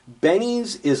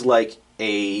 Benny's is like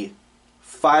a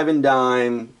 5 and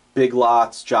dime, Big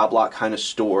Lots, Job Lot kind of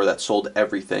store that sold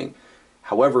everything.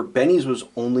 However, Benny's was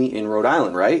only in Rhode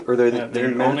Island, right? Or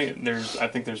I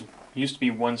think there's used to be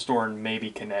one store in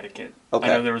maybe Connecticut. Okay.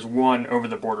 I know there was one over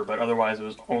the border, but otherwise it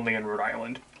was only in Rhode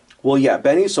Island. Well, yeah,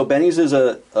 Benny's. So Benny's is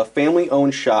a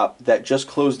family-owned shop that just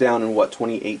closed down in,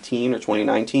 2018 or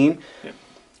 2019? Yep.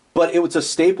 But it was a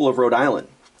staple of Rhode Island.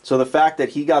 So the fact that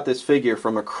he got this figure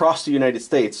from across the United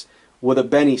States with a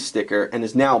Benny's sticker and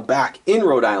is now back in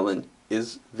Rhode Island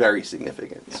is very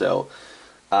significant. Yeah.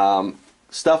 So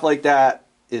stuff like that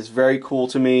is very cool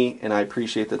to me, and I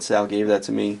appreciate that Sal gave that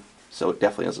to me. So it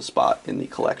definitely has a spot in the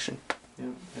collection. Yeah,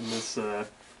 and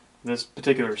this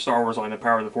particular Star Wars line, The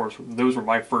Power of the Force, those were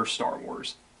my first Star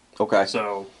Wars. Okay.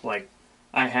 So, like,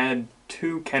 I had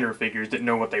 2 Kenner figures, didn't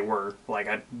know what they were. Like,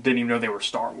 I didn't even know they were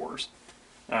Star Wars.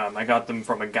 I got them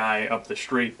from a guy up the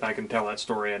street. I can tell that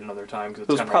story at another time. Cause it's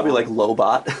it was probably like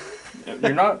Lobot.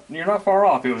 You're not far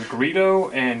off. It was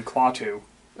Greedo and Klaatu.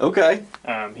 Okay.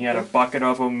 He had a bucket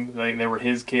of them. They were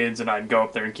his kids, and I'd go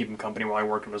up there and keep him company while I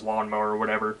worked on his lawnmower or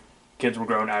whatever. Kids were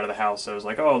growing out of the house, so it was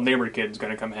like, oh, neighbor kid's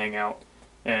going to come hang out.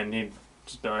 And he'd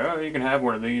just be like, oh, you can have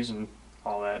one of these and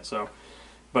all that. So,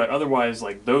 but otherwise,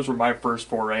 like, those were my first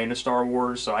foray into Star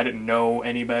Wars, so I didn't know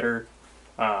any better.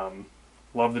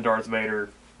 Love the Darth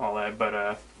Vader, all that,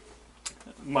 but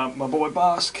my boy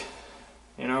Bosk,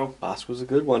 you know. Bosk was a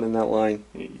good one in that line.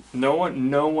 No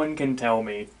one can tell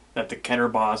me that the Kenner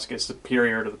Bosk is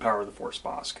superior to the Power of the Force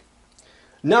Bosk.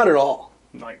 Not at all.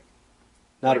 Not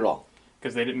at all.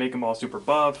 Because they didn't make him all super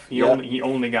buff. He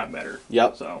only got better.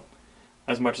 Yep. So,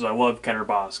 as much as I love Kenner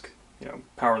Bosk, you know,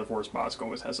 Power of the Force Bosk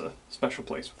always has a special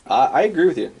place. I agree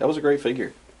with you. That was a great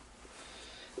figure.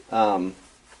 And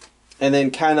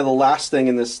then kind of the last thing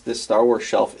in this Star Wars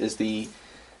shelf is the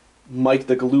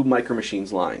Galoob Micro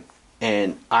Machines line.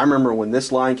 And I remember when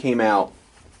this line came out,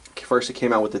 first it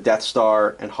came out with the Death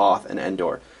Star and Hoth and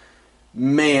Endor.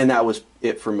 Man, that was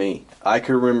it for me. I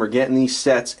could remember getting these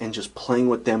sets and just playing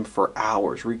with them for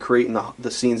hours, recreating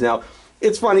the scenes. Now,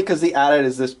 it's funny because the AT-AT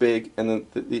is this big and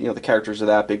the characters are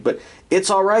that big, but it's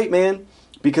all right, man,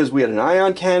 because we had an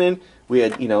ion cannon, We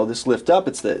had, you know, this lift up.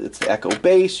 It's the Echo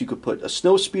base. You could put a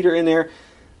snow speeder in there.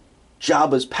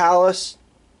 Jabba's palace.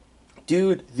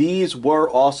 Dude, these were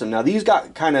awesome. Now these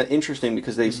got kind of interesting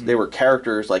because they were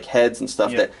characters like heads and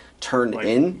stuff that turned like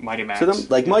in Mighty Max. to them,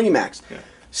 like Mighty Max. Yeah.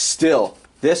 Still,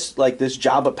 this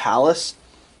Jabba palace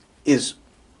is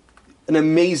an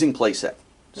amazing playset.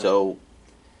 Yeah. So,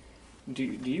 do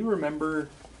you remember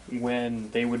when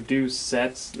they would do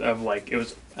sets of like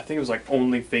I think it was like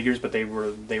only figures, but they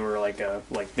were like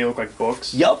they look like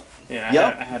books. Yep.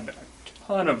 Yeah. I had a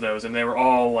ton of those, and they were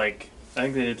all like. I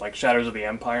think they did like Shadows of the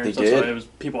Empire and stuff. So it was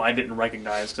people I didn't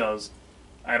recognize because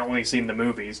I'd only seen the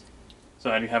movies. So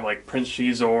I'd have like Prince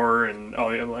Shizor and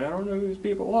I'm like, I don't know who these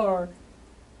people are.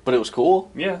 But it was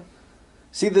cool. Yeah.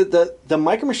 See, the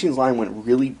Micro Machines line went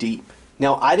really deep.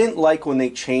 Now I didn't like when they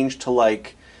changed to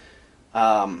like,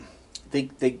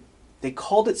 they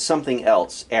called it something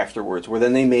else afterwards. Where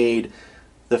then they made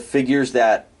the figures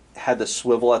that had the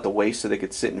swivel at the waist so they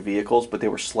could sit in vehicles, but they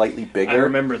were slightly bigger. I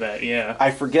remember that. Yeah.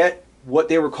 I forget what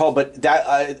they were called, but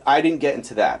that I didn't get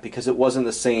into that because it wasn't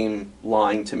the same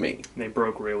line to me. They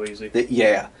broke real easy.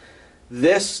 Yeah.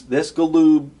 This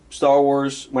Galoob Star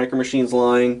Wars Micro Machines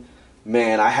line,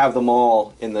 man, I have them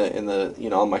all in the you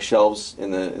know, on my shelves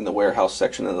in the warehouse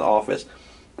section of the office.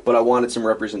 But I wanted some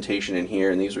representation in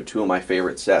here, and these were two of my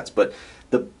favorite sets. But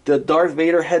the Darth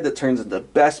Vader head that turns into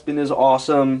Bespin is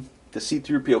awesome. The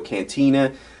C-3PO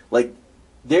Cantina, like,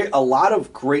 a lot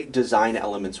of great design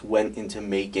elements went into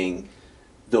making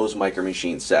those Micro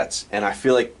Machine sets, and I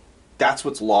feel like that's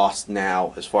what's lost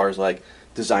now as far as like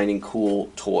designing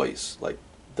cool toys. Like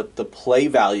the play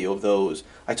value of those.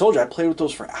 I told you I played with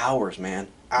those for hours, man,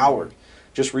 hours,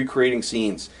 just recreating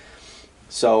scenes.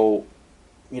 So,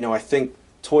 you know, I think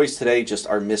toys today just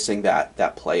are missing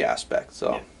that play aspect.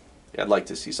 So, yeah, I'd like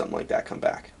to see something like that come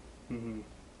back. Mm-hmm.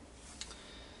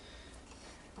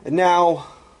 And now,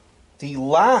 the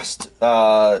last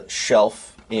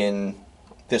shelf in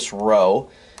this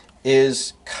row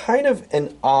is kind of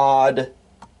an odd,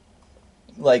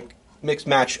 like, mixed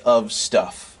match of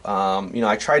stuff. You know,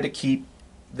 I tried to keep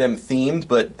them themed,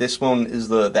 but this one is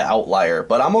the outlier.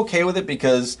 But I'm okay with it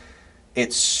because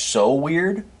it's so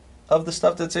weird of the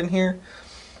stuff that's in here.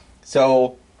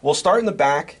 So, we'll start in the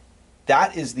back.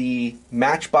 That is the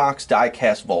Matchbox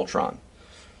die-cast Voltron.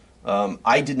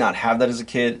 I did not have that as a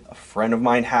kid. A friend of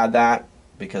mine had that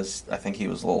because I think he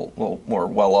was a little more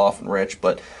well-off and rich.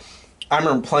 But I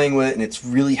remember playing with it, and it's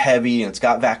really heavy, and it's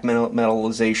got vac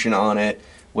metallization on it,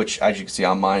 which, as you can see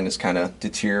on mine, is kind of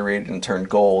deteriorated and turned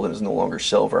gold and is no longer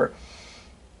silver.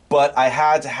 But I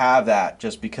had to have that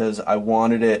just because I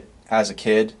wanted it as a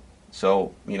kid.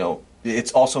 So, you know,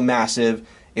 it's also massive.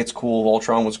 It's cool.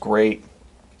 Voltron was great.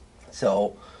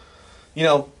 So, you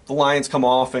know, the lines come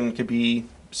off and could be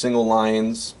single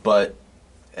lines, but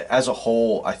as a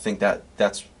whole, I think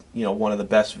that's, you know, one of the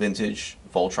best vintage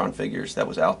Voltron figures that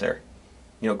was out there.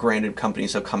 You know, granted,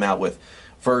 companies have come out with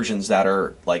versions that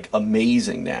are like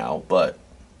amazing now, but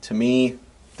to me,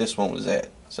 this one was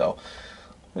it. So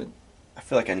I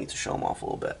feel like I need to show them off a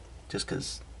little bit, just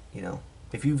because, you know,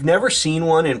 if you've never seen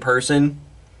one in person,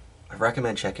 I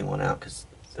recommend checking one out because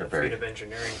they're very. Feat of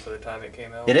engineering for the time it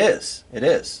came out. It is.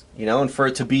 You know, and for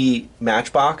it to be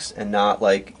Matchbox and not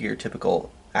like your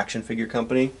typical action figure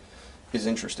company is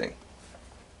interesting.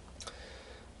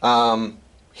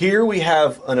 Here we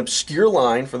have an obscure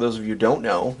line for those of you who don't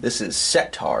know. This is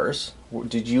Sectars.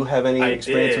 Did you have any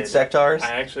experience with Sectars?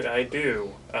 I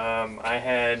do. I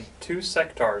had two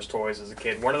Sectars toys as a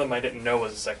kid. One of them I didn't know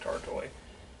was a Sectar toy.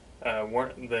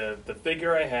 The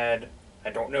figure I had,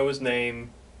 I don't know his name.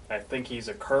 I think he's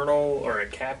a colonel or a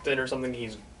captain or something.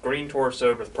 He's green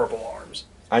torsoed with purple arms.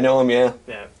 I know him, yeah.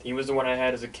 Yeah, he was the one I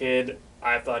had as a kid.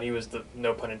 I thought he was the,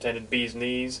 no pun intended, bee's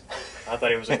knees. I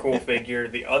thought he was a cool figure.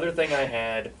 The other thing I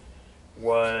had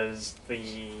was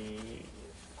the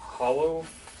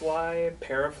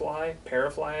Parafly,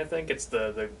 I think. It's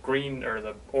the green or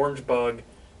the orange bug.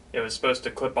 It was supposed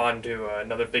to clip onto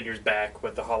another figure's back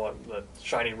with the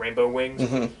shiny rainbow wings.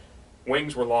 Mm-hmm.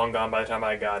 Wings were long gone by the time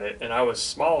I got it, and I was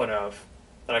small enough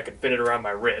that I could fit it around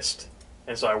my wrist.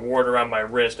 And so I wore it around my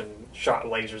wrist and shot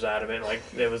lasers out of it. Like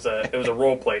it was a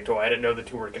role play toy. I didn't know the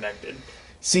two were connected.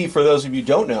 See, for those of you who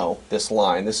don't know this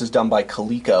line, this is done by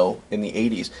Coleco in the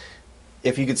 80s.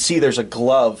 If you could see, there's a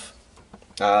glove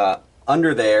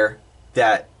under there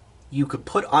that you could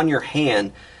put on your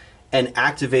hand and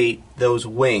activate those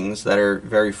wings that are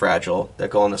very fragile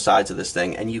that go on the sides of this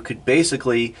thing. And you could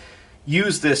basically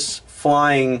use this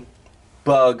flying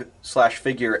bug /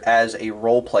 figure as a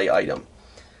role play item.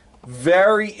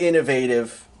 Very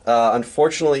innovative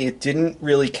Unfortunately, it didn't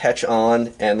really catch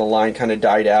on, and the line kind of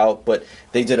died out. But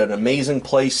they did an amazing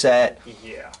play set.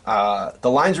 Yeah. The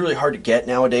line's really hard to get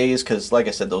nowadays because, like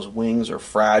I said, those wings are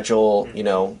fragile. You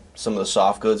know, some of the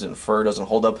soft goods and fur doesn't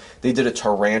hold up. They did a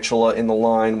tarantula in the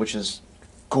line, which is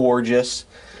gorgeous.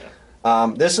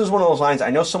 Yeah. This is one of those lines. I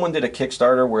know someone did a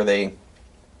Kickstarter where they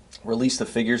released the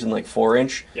figures in like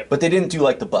 4-inch, Yep. but they didn't do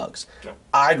like the bugs. No.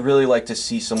 I'd really like to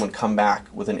see someone come back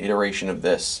with an iteration of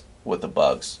this with the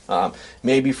bugs.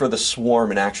 Maybe for the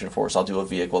Swarm in Action Force, I'll do a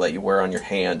vehicle that you wear on your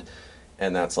hand,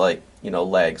 and that's like, you know,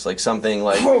 legs, like something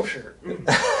like. Oh, sure.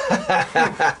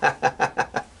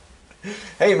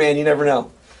 Hey man, you never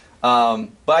know.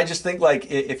 But I just think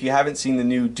like if you haven't seen the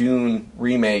new Dune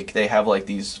remake, they have like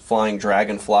these flying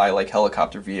dragonfly like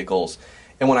helicopter vehicles,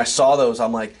 and when I saw those,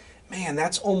 I'm like, man,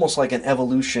 that's almost like an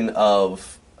evolution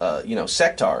of you know,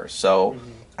 Sectars. So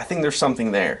I think there's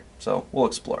something there. So we'll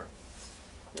explore.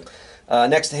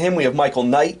 Next to him, we have Michael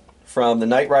Knight from the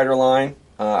Knight Rider line.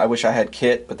 I wish I had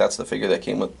Kit, but that's the figure that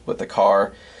came with the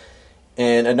car.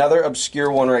 And another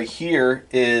obscure one right here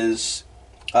is,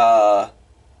 I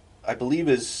believe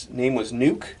his name was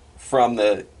Nuke from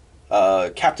the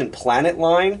Captain Planet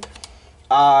line.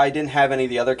 I didn't have any of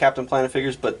the other Captain Planet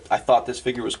figures, but I thought this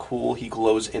figure was cool. He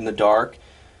glows in the dark.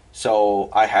 So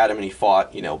I had him, and he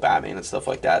fought, you know, Batman and stuff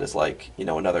like that as like, you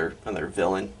know, another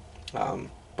villain.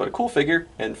 But a cool figure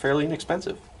and fairly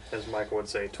inexpensive. As Michael would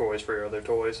say, toys for your other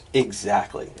toys.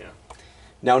 Exactly. Yeah.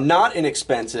 Now, not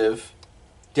inexpensive,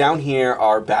 down here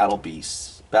are Battle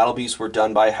Beasts. Battle Beasts were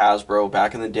done by Hasbro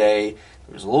back in the day.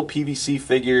 There was little PVC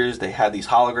figures. They had these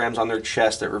holograms on their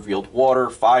chest that revealed water,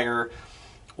 fire,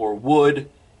 or wood,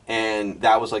 and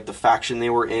that was like the faction they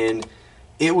were in.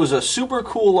 It was a super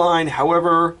cool line.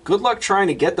 However, good luck trying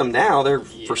to get them now. They're,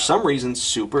 for some reason,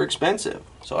 super expensive.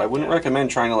 So I wouldn't recommend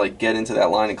trying to like get into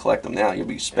that line and collect them now. You'll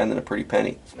be spending a pretty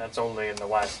penny. That's only in the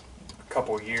last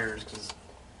couple of years, because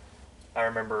I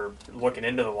remember looking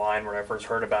into the line when I first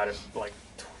heard about it, like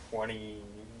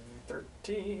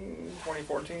 2013,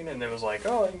 2014, and it was like,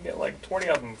 oh, you can get like 20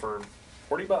 of them for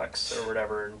 $40 or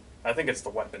whatever. And I think it's the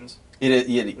weapons. It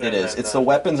is. It's the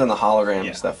weapons and the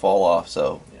holograms that fall off.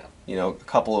 So, yeah. you know, a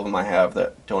couple of them I have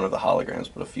that don't have the holograms,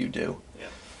 but a few do. Yeah.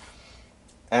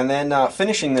 And then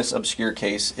finishing this obscure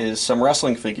case is some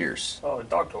wrestling figures. Oh,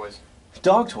 dog toys.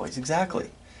 Dog toys,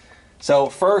 exactly. So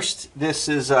first, this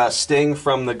is Sting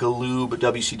from the Galoob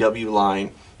WCW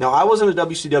line. Now, I wasn't a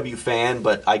WCW fan,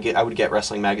 but I would get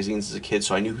wrestling magazines as a kid,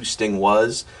 so I knew who Sting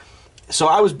was. So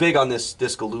I was big on this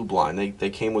Galoob line. They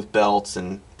came with belts,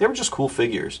 and they were just cool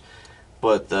figures.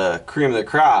 But the cream of the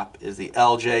crop is the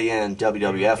LJN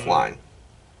WWF line.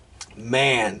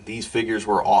 Man, these figures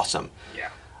were awesome. Yeah.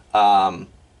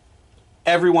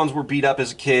 Everyone's were beat up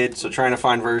as a kid, so trying to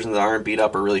find versions that aren't beat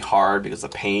up are really hard because the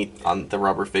paint on the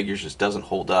rubber figures just doesn't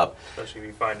hold up. Especially if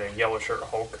you find a yellow shirt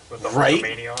Hulk with the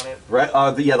Hulkamania on it.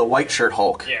 Right? The white shirt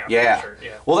Hulk. Yeah. White shirt,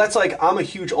 yeah. Well, that's like, I'm a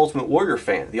huge Ultimate Warrior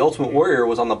fan. The Ultimate Warrior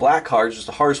was on the black cards, just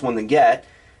the hardest one to get.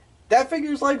 That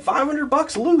figure's like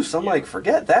 $500 loose. I'm like,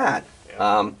 forget that.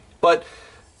 Yeah. But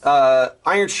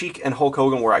Iron Sheik and Hulk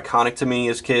Hogan were iconic to me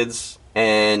as kids,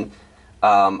 and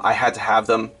I had to have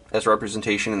them as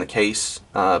representation in the case.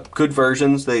 Good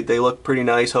versions. They look pretty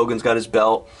nice. Hogan's got his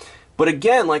belt. But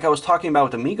again, like I was talking about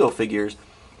with Amigo figures,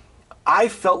 I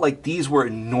felt like these were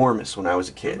enormous when I was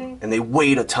a kid, and they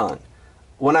weighed a ton.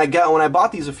 When I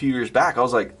bought these a few years back, I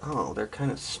was like, oh, they're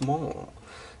kind of small,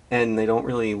 and they don't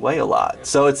really weigh a lot.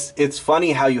 So it's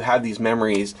funny how you have these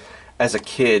memories as a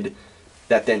kid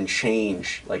that then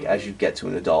change like as you get to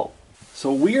an adult.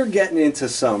 So we are getting into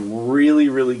some really,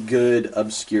 really good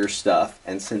obscure stuff,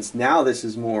 and since now this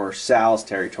is more Sal's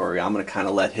territory, I'm going to kind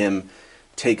of let him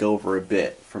take over a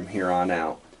bit from here on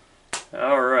out.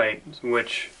 Alright,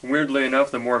 which, weirdly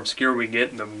enough, the more obscure we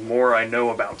get, the more I know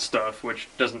about stuff, which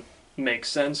doesn't make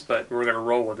sense, but we're going to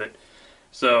roll with it.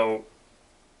 So,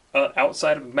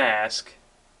 outside of Mask,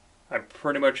 I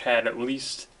pretty much had at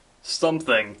least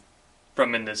something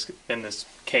from in this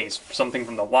case, something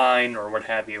from the line or what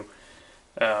have you.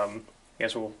 I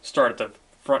guess we'll start at the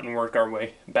front and work our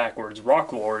way backwards.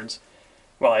 Rock Lords.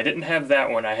 Well, I didn't have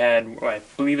that one. I had, I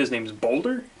believe his name's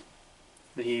Boulder.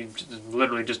 He's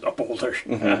literally just a boulder.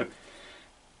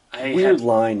 Weird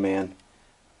line, man.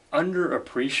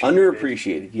 Underappreciated.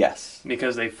 Underappreciated, yes.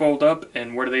 Because they fold up,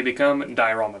 and what do they become?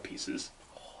 Diorama pieces.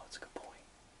 Oh, that's a good point.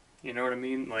 You know what I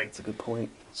mean? Like, that's a good point.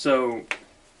 So,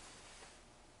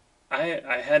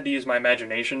 I had to use my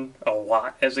imagination a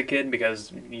lot as a kid,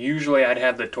 because usually I'd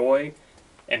have the toy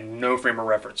and no frame of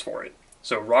reference for it.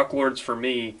 So Rock Lords for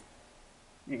me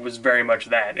was very much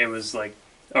that. It was like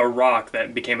a rock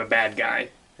that became a bad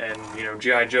guy. And, you know,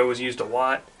 G.I. Joe was used a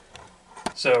lot.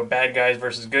 So bad guys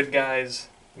versus good guys.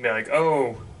 Be like,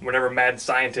 oh, whatever mad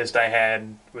scientist I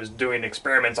had was doing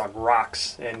experiments on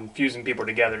rocks and fusing people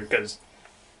together because,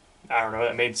 I don't know,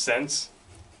 that made sense.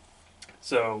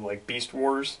 So, like Beast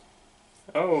Wars.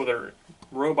 Oh, they're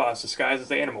robots disguised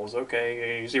as animals.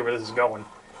 Okay, you see where this is going.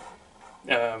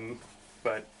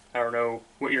 But I don't know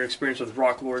what your experience with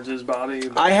Rock Lords is, Bobby.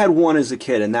 I had one as a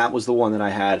kid, and that was the one that I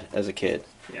had as a kid.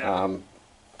 Yeah.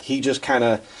 He just kind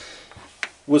of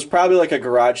was probably like a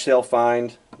garage sale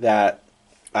find that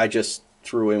I just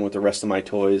threw in with the rest of my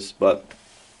toys. But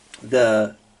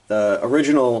the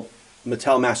original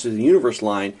Mattel Masters of the Universe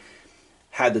line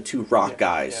had the two rock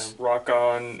guys. Yeah, Rock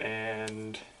On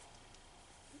and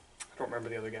I don't remember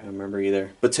the other guy. I don't remember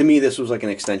either. But to me, this was like an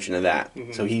extension of that.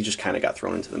 Mm-hmm. So he just kind of got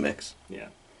thrown into the mix. Yeah.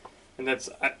 And that's,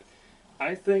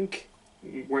 I think,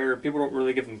 where people don't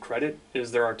really give them credit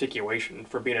is their articulation.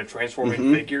 For being a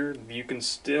transforming figure, you can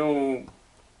still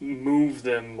move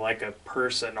them like a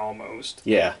person almost.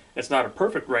 Yeah. It's not a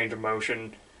perfect range of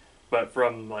motion, but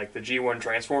from like the G1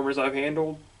 Transformers I've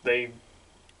handled, they,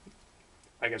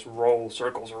 I guess, roll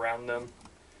circles around them.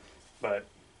 But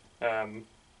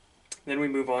then we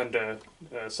move on to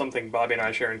something Bobby and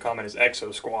I share in common is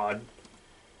Exo Squad.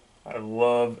 I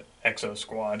love Exo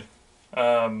Squad.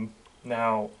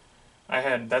 Now,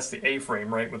 that's the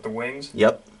A-frame, right, with the wings?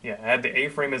 Yep. Yeah, I had the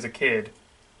A-frame as a kid.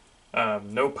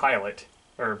 No pilot,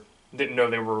 or didn't know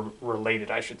they were related,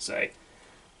 I should say.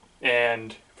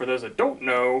 And for those that don't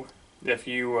know, if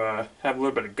you have a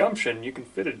little bit of gumption, you can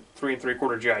fit a 3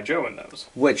 3/4 G.I. Joe in those.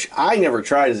 Which I never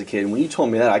tried as a kid. When you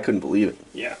told me that, I couldn't believe it.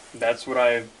 Yeah, that's what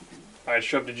I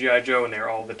shoved a G.I. Joe in there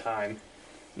all the time.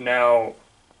 Now,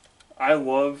 I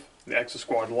love the Exo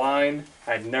Squad line.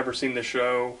 I'd never seen the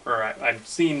show, or I'd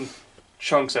seen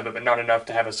chunks of it, but not enough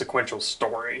to have a sequential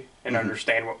story and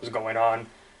understand what was going on.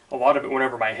 A lot of it went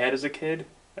over my head as a kid.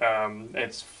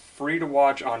 It's free to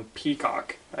watch on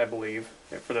Peacock, I believe,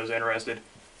 for those interested.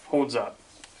 Holds up.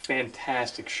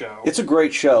 Fantastic show. It's a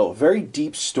great show. Very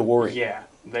deep story. Yeah.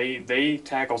 They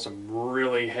tackle some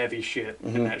really heavy shit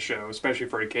in that show, especially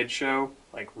for a kid's show.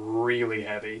 Like, really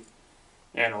heavy.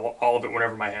 And all of it went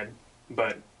over my head.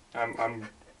 But I'm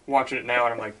watching it now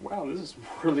and I'm like, wow, this is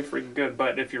really freaking good.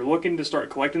 But if you're looking to start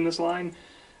collecting this line,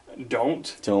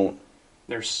 don't.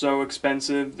 They're so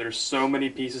expensive. There's so many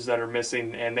pieces that are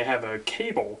missing, and they have a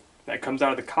cable that comes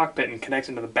out of the cockpit and connects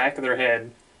into the back of their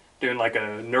head, doing like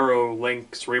a neuro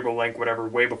link, cerebral link, whatever,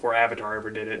 way before Avatar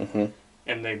ever did it,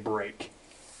 and they break.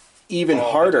 Even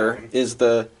harder is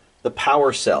the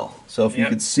power cell. So if you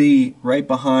could see right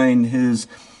behind his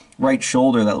right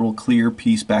shoulder, that little clear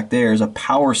piece back there is a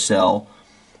power cell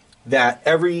that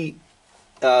every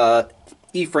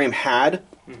E-frame had,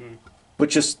 but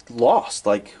just lost.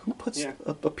 Like, who puts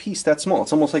a piece that small?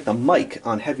 It's almost like the mic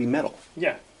on heavy metal.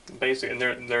 Yeah, basically,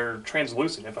 and they're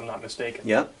translucent, if I'm not mistaken.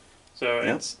 Yeah. So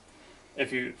it's,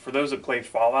 for those that played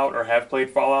Fallout or have played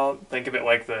Fallout, think of it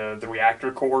like the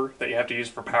reactor core that you have to use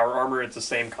for power armor. It's the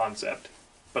same concept,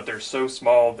 but they're so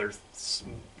small, they're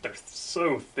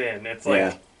so thin. It's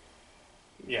like,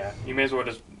 you may as well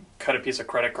just cut a piece of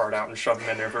credit card out and shove them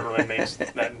in there if it really makes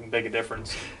that big a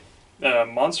difference.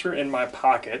 Monster in My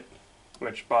Pocket,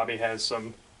 which Bobby has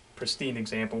some pristine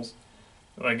examples.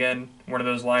 Again, one of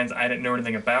those lines I didn't know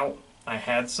anything about. I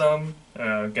had some,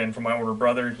 again, from my older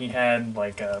brother. He had,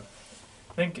 like, I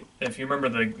think, if you remember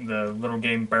the little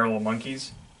game Barrel of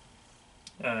Monkeys,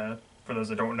 for those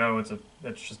that don't know, it's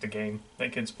just a game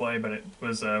that kids play, but it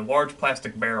was a large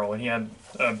plastic barrel, and he had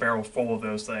a barrel full of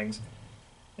those things.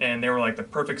 And they were, like, the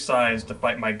perfect size to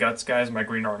fight my Guts guys, my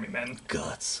Green Army men.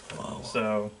 Guts, wow.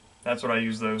 So that's what I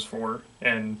use those for.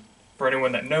 And for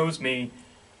anyone that knows me,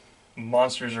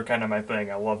 monsters are kind of my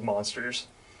thing. I love monsters.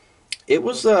 It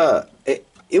was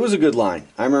it was a good line.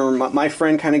 I remember my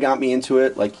friend kind of got me into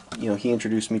it. Like, he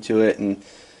introduced me to it, and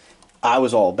I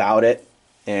was all about it.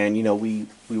 And we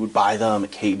would buy them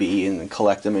at KB and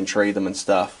collect them and trade them and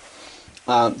stuff.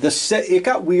 It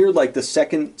got weird. Like, the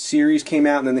second series came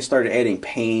out, and then they started adding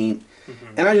paint,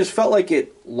 and I just felt like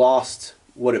it lost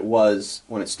what it was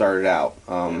when it started out.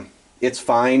 It's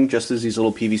fine, just as these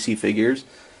little PVC figures.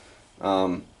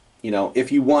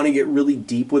 If you want to get really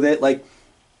deep with it, like,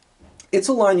 it's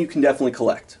a line you can definitely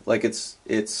collect. Like,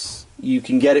 you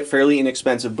can get it fairly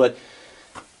inexpensive, but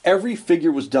every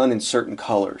figure was done in certain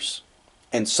colors,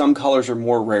 and some colors are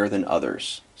more rare than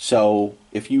others. So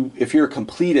if you're a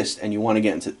completist and you want to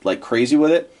get into, like, crazy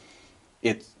with it,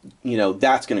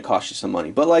 that's going to cost you some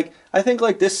money. But, like, I think,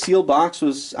 like, this sealed box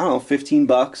was, I don't know,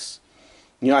 $15.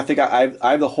 I think I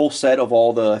have the whole set of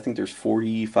all I think there's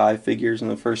 45 figures in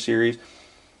the first series.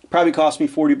 Probably cost me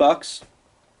 $40.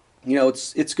 you know,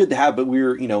 it's good to have, but we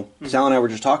were, you know, Sal and I were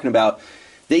just talking about,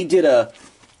 they did a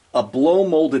blow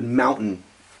molded mountain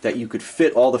that you could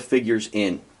fit all the figures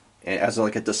in as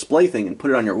like a display thing and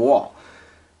put it on your wall.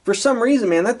 For some reason,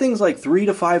 man, that thing's like $300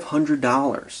 to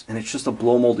 $500, and it's just a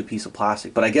blow molded piece of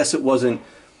plastic. But I guess it wasn't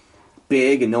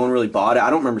big and no one really bought it. I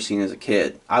don't remember seeing it as a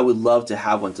kid. I would love to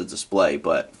have one to display,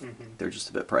 but they're just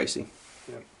a bit pricey.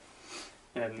 Yep.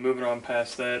 And moving on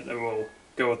past that, we'll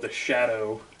go with the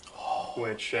Shadow,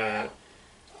 which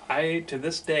I, to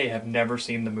this day, have never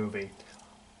seen the movie.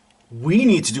 We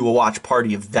need to do a watch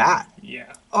party of that.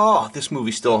 Yeah. Oh, this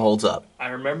movie still holds up. I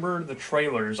remember the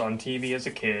trailers on TV as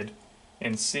a kid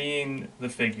and seeing the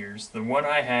figures. The one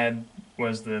I had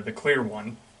was the clear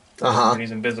one. When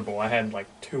he's invisible. I had like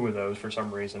 2 of those for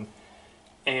some reason.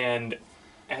 And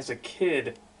as a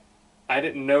kid, I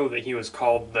didn't know that he was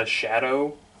called the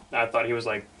Shadow. I thought he was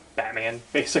like Batman,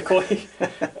 basically.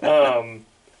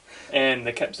 And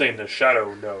they kept saying the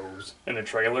Shadow Nose in the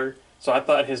trailer. So I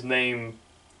thought his name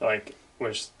like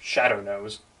was Shadow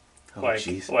Nose. Oh,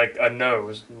 like a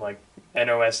nose, like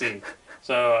N-O-S-E.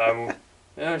 So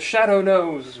Shadow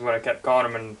Nose is what I kept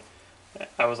calling him, and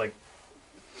I was like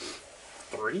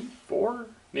 3, 4,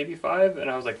 maybe 5, and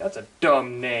I was like, that's a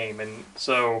dumb name. And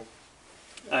so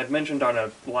I'd mentioned on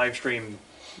a live stream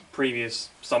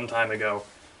some time ago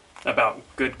about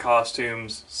good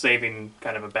costumes saving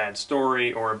kind of a bad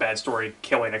story, or a bad story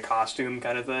killing a costume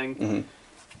kind of thing.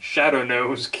 Shadow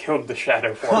Nose killed the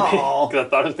Shadow for me, because I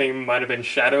thought his name might have been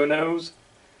Shadow Nose.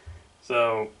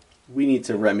 So we need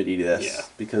to remedy this,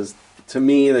 because to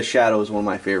me, the Shadow is one of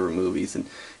my favorite movies and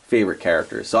favorite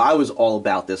characters. So I was all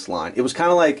about this line. It was kind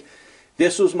of like,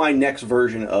 this was my next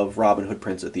version of Robin Hood,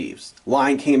 Prince of Thieves.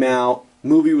 Line came out,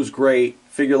 movie was great,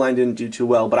 figure line didn't do too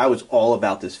well, but I was all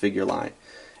about this figure line.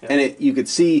 And you could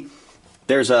see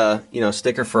there's a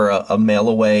sticker for a mail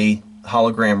away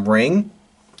hologram ring.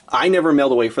 I never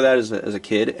mailed away for that as a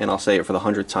kid, and I'll say it for the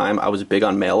 100th time. I was big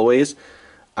on mail-aways.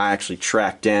 I actually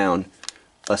tracked down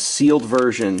a sealed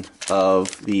version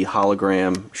of the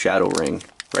hologram shadow ring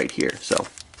right here. So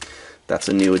that's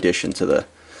a new addition to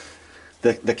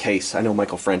the case. I know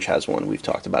Michael French has one. We've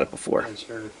talked about it before.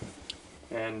 Sure.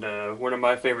 And one of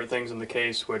my favorite things in the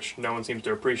case, which no one seems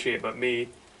to appreciate but me,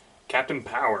 Captain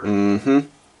Power.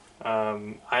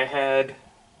 I had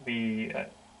the...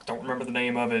 don't remember the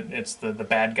name of it. It's the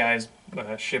bad guy's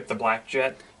ship, the Black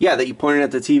Jet. Yeah, that you pointed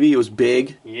at the TV. It was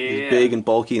big. Yeah. It was big and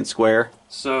bulky and square.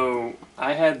 So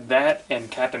I had that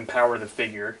and Captain Power the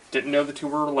figure. Didn't know the 2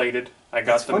 were related. I got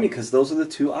That's them. funny because those are the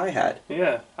 2 I had.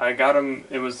 Yeah, I got them.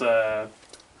 It was I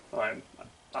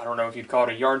don't know if you'd call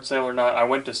it a yard sale or not. I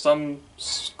went to some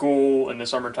school in the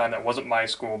summertime that wasn't my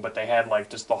school, but they had like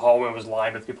just the hallway was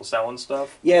lined with people selling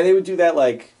stuff. Yeah, they would do that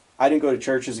like. I didn't go to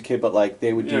church as a kid, but like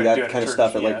they would do that kind of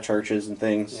stuff at like churches and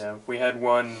things. Yeah, we had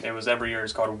one. It was every year.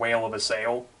 It's called Whale of a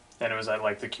Sale, and it was at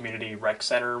like the community rec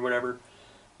center or whatever.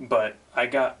 But I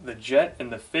got the jet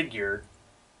and the figure,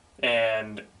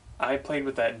 and I played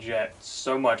with that jet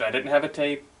so much. I didn't have a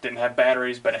tape, didn't have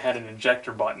batteries, but it had an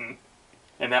ejector button,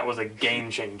 and that was a game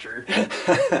changer.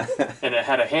 And it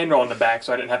had a handle on the back,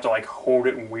 so I didn't have to like hold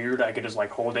it weird. I could just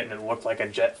like hold it, and it looked like a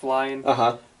jet flying.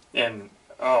 And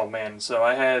oh man, so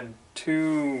I had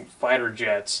 2 fighter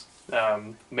jets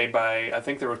made by, I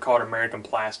think they were called American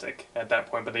Plastic at that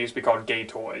point, but they used to be called Gay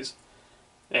Toys.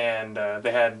 And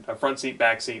they had a front seat,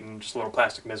 back seat, and just little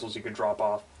plastic missiles you could drop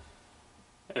off.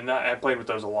 And I played with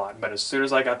those a lot, but as soon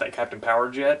as I got that Captain Power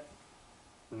jet,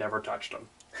 never touched them.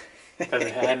 Because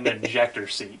it had an ejector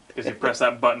seat. Because you press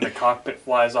that button, the cockpit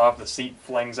flies off, the seat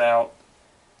flings out.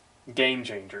 Game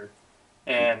changer.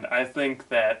 And I think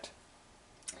that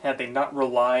had they not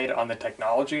relied on the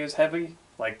technology as heavy,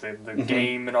 like the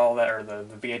game and all that, or the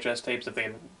VHS tapes, if they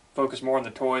had focused more on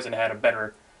the toys and had a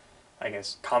better, I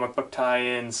guess, comic book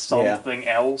tie-in, something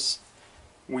else,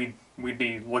 we'd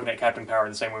be looking at Captain Power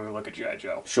the same way we look at G.I.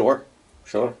 Joe. Sure,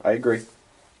 I agree.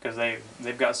 Because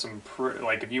they've got some,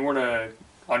 like, if you want to,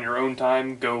 on your own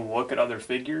time, go look at other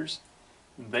figures,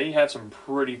 they have some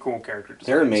pretty cool character designs.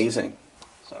 They're amazing.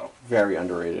 So very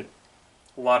underrated.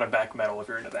 A lot of back metal if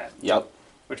you're into that. Yep.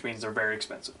 Which means they're very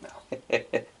expensive now. I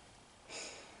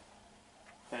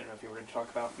don't know if you were to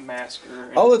talk about Mask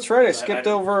or... Oh, that's right. I skipped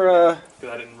over...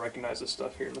 Because I didn't recognize this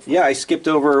stuff here in the front. Yeah, I skipped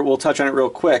over... We'll touch on it real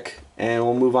quick, and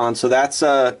we'll move on. So that's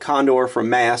Condor from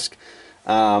Mask.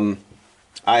 I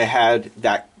had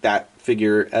that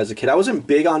figure as a kid. I wasn't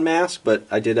big on Mask, but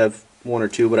I did have 1 or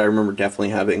 2, but I remember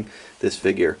definitely having this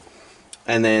figure.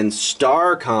 And then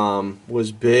Starcom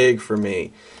was big for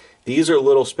me. These are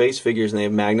little space figures, and they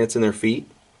have magnets in their feet.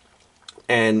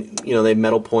 And, you know, they have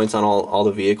metal points on all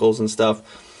the vehicles and stuff.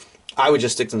 I would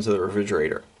just stick them to the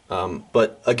refrigerator.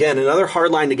 But again, another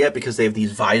hard line to get because they have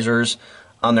these visors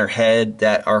on their head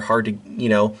that are hard to, you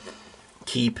know,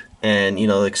 keep, and you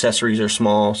know the accessories are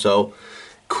small. So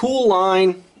cool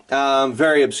line,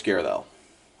 very obscure though.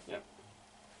 Yeah.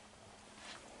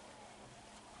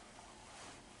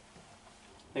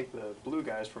 I think the blue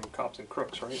guy's from Cops and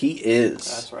Crooks, right? He is.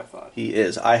 That's what I thought. He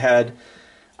is.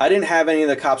 I didn't have any of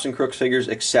the Cops and Crooks figures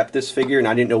except this figure, and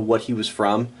I didn't know what he was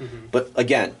from. But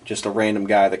again, just a random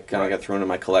guy that kind of got thrown in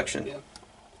my collection. Yeah.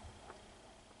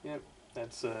 Yep.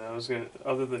 That's I was gonna.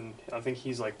 Other than I think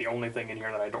he's like the only thing in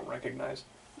here that I don't recognize.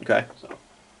 Okay. So.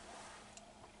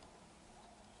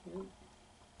 Yep.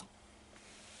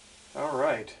 All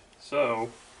right.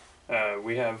 So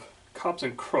we have Cops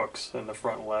and Crooks in the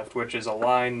front left, which is a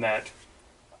line that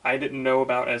I didn't know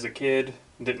about as a kid.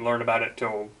 Didn't learn about it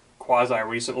till quasi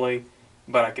recently,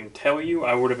 but I can tell you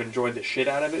I would have enjoyed the shit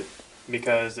out of it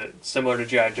because it's similar to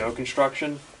G.I. Joe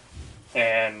construction,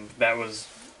 and that was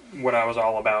what I was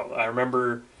all about. I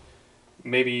remember,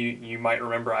 maybe you might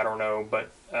remember, I don't know,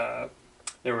 but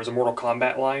there was a Mortal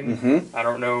Kombat line. I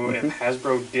don't know if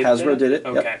Hasbro did Hasbro did it.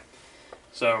 Okay. Yep.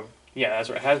 So, yeah, that's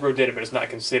right. Hasbro did it, but it's not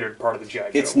considered part of the G.I.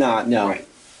 Joe. It's not, no. Right.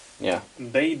 Yeah.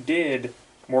 They did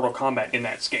Mortal Kombat in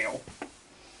that scale.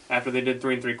 After they did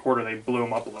 3 3/4, they blew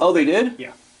them up a little. Oh, they did?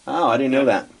 Yeah. Oh, I didn't know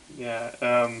that.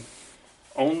 Yeah.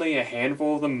 Only a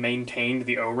handful of them maintained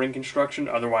the O-ring construction.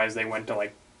 Otherwise, they went to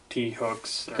like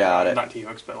T-hooks. Got it. Not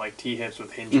T-hooks, but like T-hips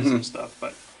with hinges and stuff.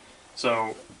 But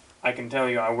so I can tell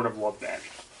you, I would have loved that.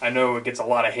 I know it gets a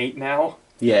lot of hate now.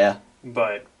 Yeah.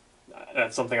 But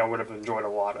that's something I would have enjoyed a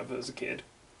lot of as a kid.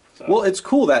 So. Well, it's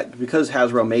cool that because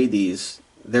Hasbro made these,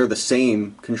 they're the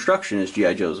same construction as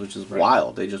G.I. Joe's, which is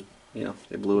wild. They just, you know,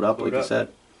 they blew it up like you said.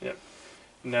 Yep.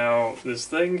 Now, this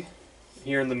thing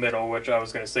here in the middle, which I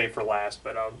was going to save for last,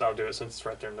 but I'll do it since it's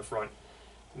right there in the front.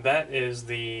 That is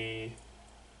the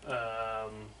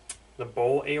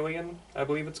Bull Alien, I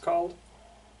believe it's called.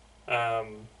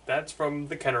 That's from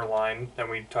the Kenner line that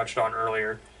we touched on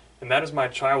earlier. And that is my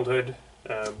childhood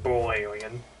Bull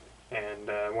Alien. And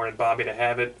I wanted Bobby to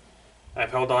have it.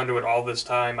 I've held on to it all this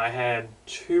time. I had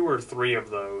 2 or 3 of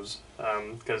those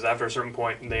because after a certain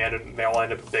point they all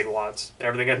end up at Big Lots.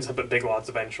 Everything ends up at Big Lots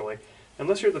eventually,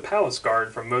 unless you're the Palace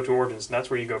Guard from Moto Origins, and that's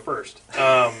where you go first.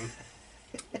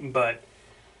 But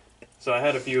so I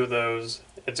had a few of those.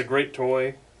 It's a great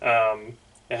toy. It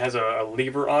has a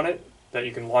lever on it that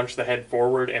you can launch the head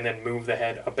forward and then move the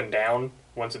head up and down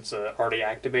once it's already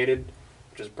activated,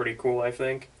 which is pretty cool, I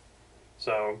think.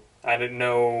 So I didn't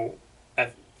know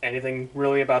anything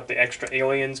really about the extra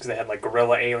aliens because they had like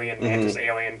Gorilla Alien, Mantis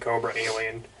Alien, Cobra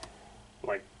Alien,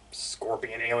 like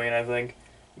Scorpion Alien, I think.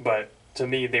 But to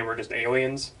me, they were just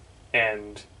aliens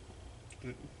and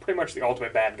pretty much the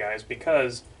ultimate bad guys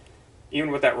because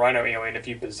even with that Rhino Alien, if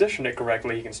you position it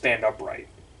correctly, you can stand upright.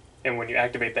 And when you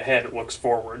activate the head, it looks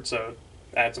forward, so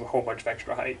it adds a whole bunch of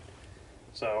extra height.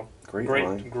 So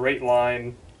great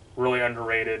line, really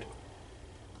underrated.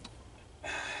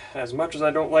 As much as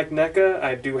I don't like NECA,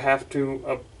 I do have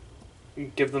to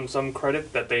give them some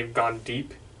credit that they've gone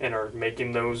deep and are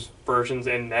making those versions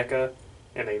in NECA,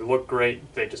 and they look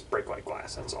great. They just break like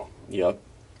glass, that's all. Yep.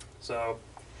 So,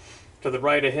 to the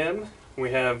right of him,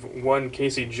 we have one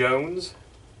Casey Jones,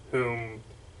 whom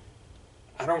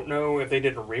I don't know if they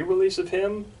did a re-release of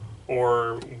him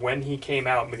or when he came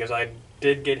out, because I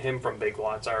did get him from Big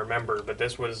Lots, I remember, but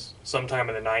this was sometime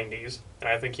in the 90s, and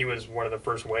I think he was one of the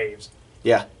first waves.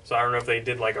 Yeah. So I don't know if they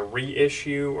did like a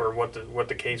reissue or what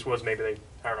the case was. Maybe they,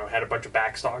 I don't know, had a bunch of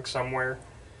backstock somewhere.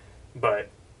 But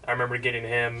I remember getting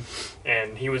him,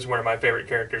 and he was one of my favorite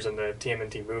characters in the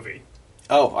TMNT movie.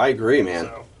 Oh, I agree, man.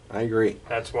 So I agree.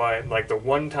 that's why, like, the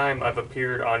one time I've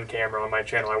appeared on camera on my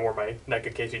channel, I wore my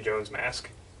NECA Casey Jones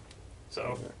mask.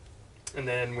 So, and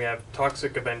then we have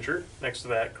Toxic Avenger next to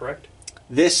that, correct?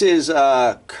 This is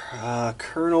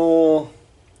Colonel...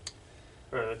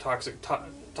 Or the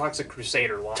Toxic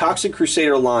Crusader line. Toxic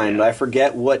Crusader line, but I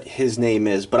forget what his name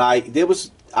is. But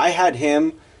I had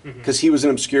him because he was an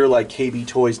obscure like KB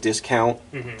Toys discount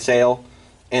sale,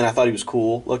 and I thought he was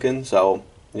cool looking. So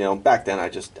you know, back then I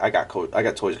got toys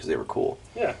because they were cool.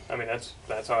 Yeah, I mean that's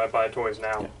how I buy toys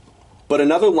now. Yeah. But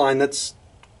another line that's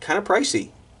kind of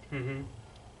pricey.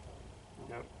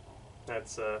 Yep.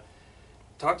 That's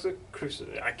Toxic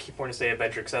Crusader. I keep wanting to say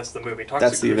Adventure because that's the movie.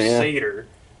 Toxic Crusader.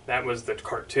 That was the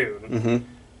cartoon.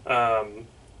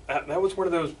 That was one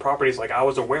of those properties like I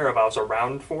was aware of. I was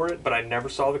around for it, but I never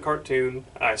saw the cartoon.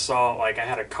 I saw I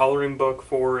had a coloring book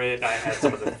for it. I had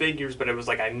some of the figures, but it was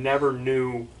like I never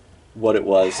knew what it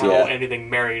was. How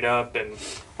anything married up, and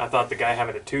I thought the guy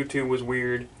having a tutu was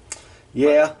weird.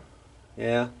 Yeah,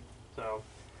 yeah. So,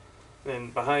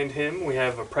 And behind him, we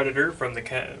have a Predator from the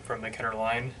Kenner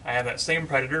line. I have that same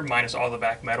Predator, minus all the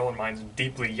back metal, and mine's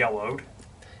deeply yellowed.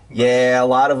 Yeah, a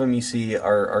lot of them you see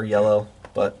are yellow,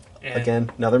 but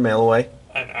again, another mail away.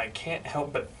 And I can't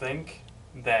help but think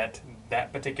that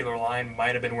that particular line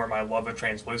might have been where my love of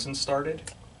Translucence started.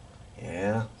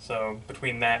 Yeah. So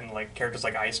between that and like characters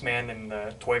like Iceman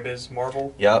and Toy Biz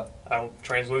Marvel, Yep.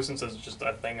 Translucence is just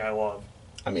a thing I love.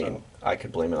 I mean, I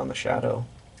could blame it on the shadow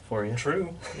for you.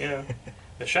 True, yeah.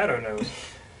 The Shadow knows.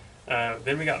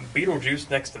 Then we got Beetlejuice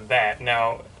next to that.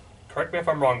 Now, correct me if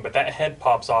I'm wrong, but that head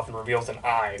pops off and reveals an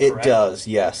eye, correct? It does,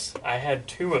 yes. I had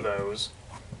 2 of those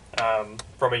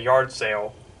from a yard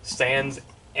sale. Sans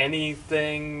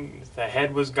anything, the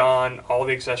head was gone, all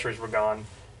the accessories were gone.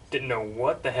 Didn't know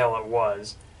what the hell it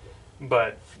was,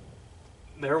 but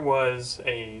there was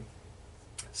a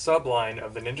subline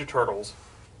of the Ninja Turtles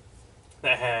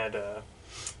that had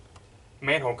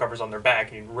manhole covers on their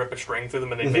back, and you'd rip a string through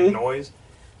them and they'd make noise.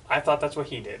 I thought that's what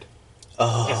he did.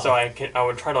 Oh. And so I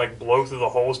would try to like blow through the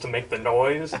holes to make the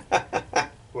noise,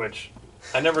 which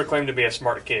I never claimed to be a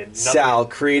smart kid. Sal,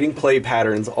 creating play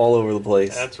patterns all over the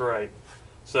place. That's right.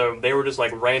 So they were just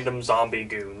like random zombie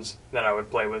goons that I would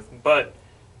play with. But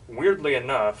weirdly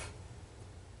enough,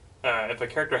 if a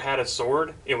character had a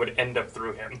sword, it would end up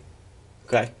through him.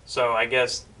 Okay. So I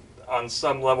guess on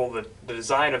some level the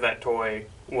design of that toy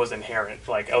was inherent.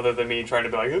 Like, other than me trying to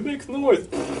be like, it makes noise,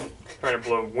 trying to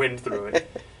blow wind through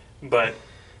it. But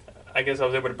I guess I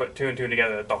was able to put 2 and 2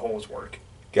 together that the holes work.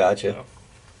 Gotcha. So,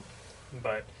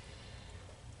 but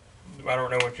I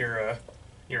don't know what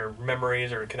your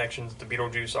memories or connections to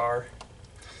Beetlejuice are.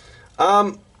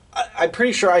 I'm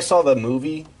pretty sure I saw the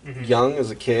movie young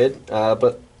as a kid,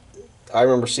 but I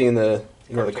remember seeing the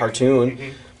cartoon.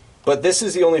 Mm-hmm. But this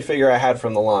is the only figure I had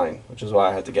from the line, which is why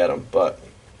I had to get him. But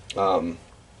I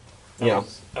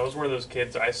was one of those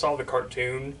kids. I saw the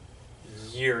cartoon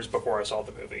years before I saw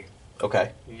the movie.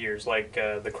 Okay. Years, like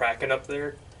the Kraken up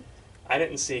there. I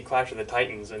didn't see Clash of the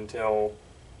Titans until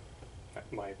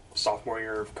my sophomore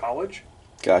year of college.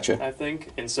 Gotcha. I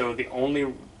think, and so the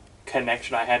only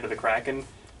connection I had to the Kraken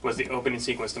was the opening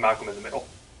sequence to Malcolm in the Middle.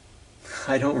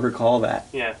 I don't recall that.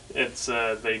 Yeah, it's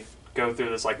they go through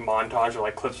this like montage or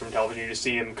like clips from television. You just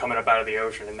see him coming up out of the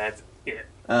ocean, and that's it.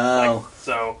 Oh. Like,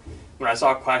 so when I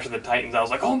saw Clash of the Titans, I was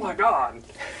like, oh my god.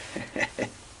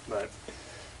 But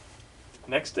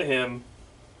next to him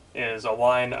is a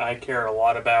line I care a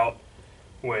lot about,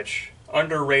 which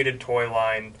underrated toy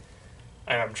line,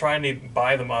 and I'm trying to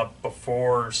buy them up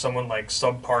before someone like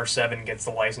Subpar 7 gets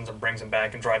the license and brings them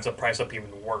back and drives the price up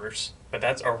even worse. But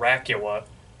that's Aracula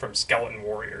from Skeleton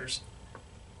Warriors.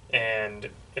 And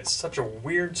it's such a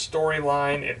weird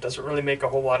storyline, it doesn't really make a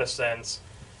whole lot of sense,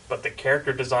 but the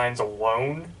character designs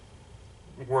alone,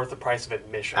 worth the price of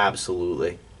admission.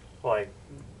 Absolutely. Like,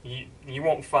 you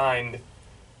won't find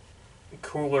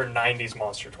cooler 90s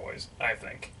monster toys, I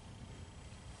think.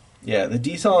 Yeah, the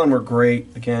detail on them were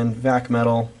great. Again, vac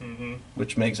metal,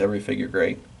 which makes every figure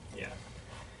great. Yeah.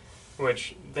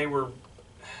 Which, they were,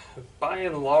 by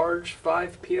and large,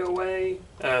 5 POA.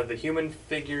 The human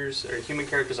figures, or human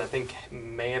characters, I think,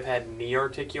 may have had knee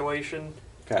articulation.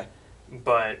 Okay.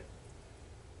 But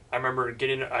I remember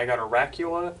I got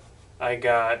Aracula, I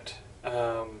got,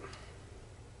 oh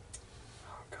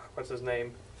god, what's his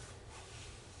name?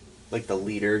 Like the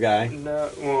leader guy? No,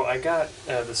 well, I got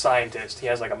the scientist. He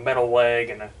has like a metal leg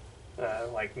and a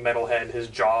like metal head. His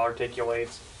jaw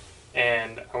articulates.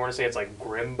 And I want to say it's like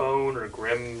Grimbone or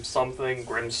Grim something,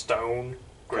 Grimstone,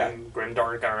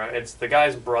 Grimdark, I don't know. It's the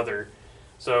guy's brother.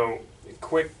 So,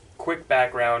 quick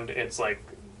background, it's like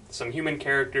some human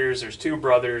characters, there's 2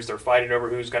 brothers, they're fighting over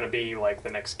who's going to be like the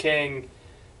next king,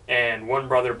 and one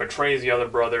brother betrays the other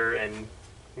brother, and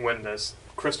when this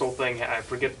crystal thing, I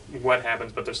forget what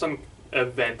happens, but there's some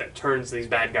event that turns these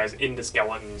bad guys into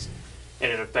skeletons,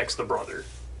 and it affects the brother.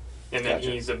 And then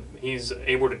he's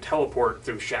able to teleport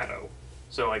through shadow.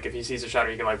 So like if he sees a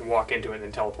shadow, he can like walk into it and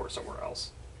then teleport somewhere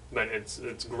else. But it's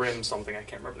Grim something, I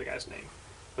can't remember the guy's name.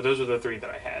 But those are the 3 that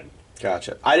I had.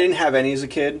 Gotcha. I didn't have any as a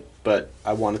kid, but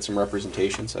I wanted some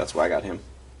representation, so that's why I got him.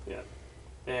 Yeah.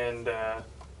 And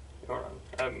hold on,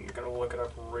 I'm gonna look it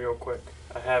up real quick.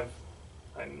 I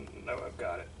know I've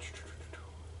got it.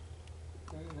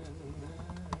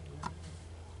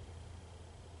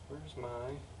 Where's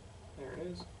there it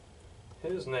is.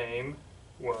 His name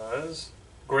was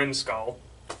Grinskull.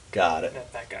 Got it.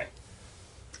 That guy.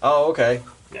 Oh, okay.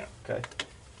 Yeah. Okay.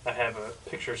 I have a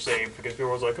picture saved because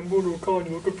people was like, I'm going to a con,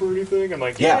 you looking for anything? I'm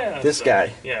like, yeah. This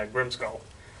guy. Yeah, Grinskull.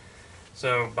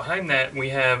 So behind that we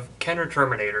have Kenner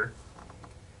Terminator,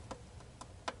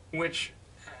 which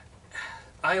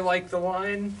I like the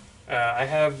line. I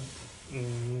have.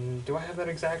 Do I have that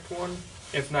exact one?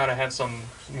 If not, I have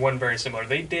one very similar.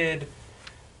 They did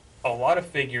a lot of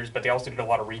figures, but they also did a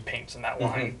lot of repaints in that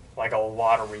line. Like a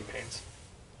lot of repaints.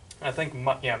 I think,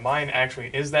 mine actually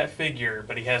is that figure,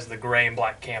 but he has the gray and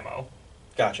black camo.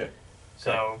 Gotcha.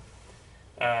 So,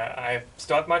 I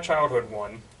still have my childhood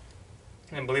one.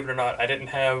 And believe it or not, I didn't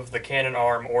have the cannon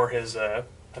arm or his, I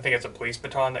think it's a police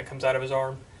baton that comes out of his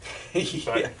arm.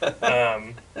 But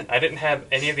I didn't have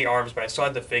any of the arms, but I still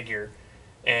had the figure.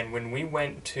 And when we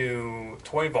went to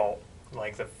Toy Vault,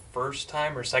 like the first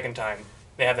time or second time,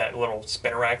 they have that little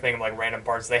spin rack thing of like random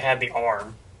parts. They had the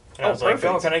arm. And I was like,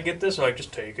 oh, can I get this? They're like,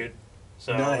 just take it.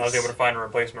 So nice. I was able to find a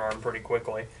replacement arm pretty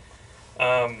quickly.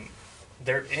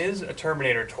 There is a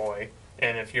Terminator toy,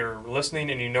 and if you're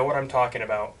listening and you know what I'm talking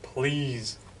about,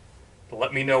 please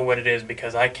let me know what it is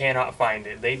because I cannot find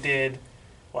it. They did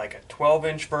like a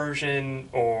 12-inch version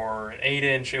or an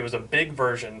 8-inch. It was a big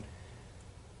version.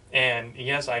 And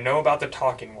yes, I know about the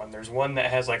talking one. There's one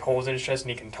that has like holes in his chest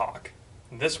and he can talk.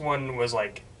 This one was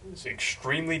like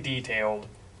extremely detailed,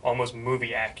 almost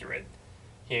movie accurate.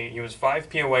 He was 5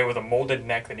 POA with a molded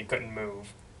neck that he couldn't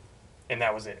move. And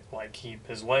that was it. Like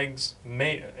his legs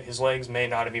may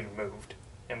not have even moved.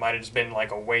 It might have just been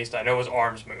like a waist. I know his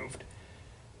arms moved.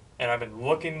 And I've been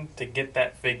looking to get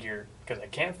that figure because I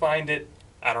can't find it.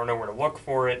 I don't know where to look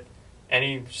for it.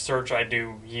 Any search I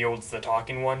do yields the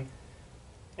talking one.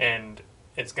 And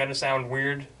it's going to sound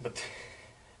weird, but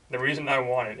the reason I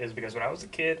want it is because when I was a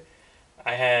kid,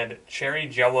 I had cherry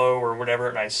jello or whatever,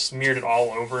 and I smeared it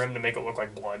all over him to make it look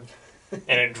like blood.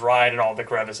 And it dried in all the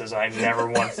crevices, and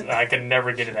I could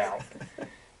never get it out.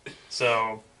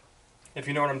 So, if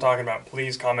you know what I'm talking about,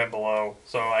 please comment below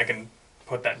so I can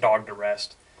put that dog to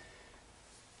rest.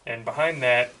 And behind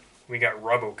that, we got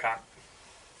RoboCop.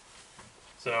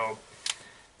 So,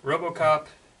 RoboCop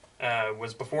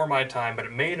was before my time, but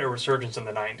it made a resurgence in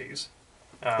the 90s.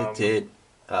 It did.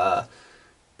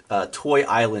 Toy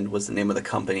Island was the name of the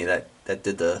company that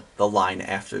did the line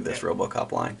after this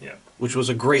RoboCop line. Yeah. Which was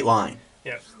a great line.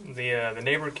 Yeah. The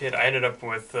neighbor kid, I ended up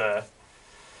with a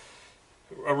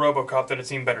RoboCop that had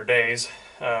seen better days.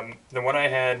 The one I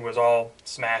had was all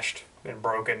smashed and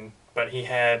broken, but he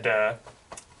had a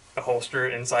holster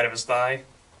inside of his thigh.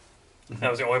 That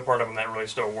was the only part of him that really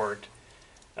still worked.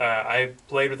 I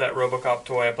played with that RoboCop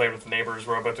toy. I played with the neighbor's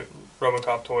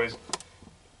RoboCop toys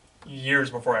years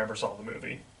before I ever saw the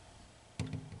movie.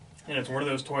 And it's one of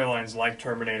those toy lines like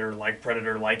Terminator, like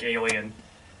Predator, like Alien,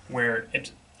 where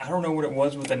I don't know what it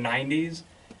was with the 90s,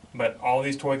 but all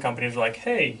these toy companies were like,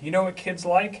 hey, you know what kids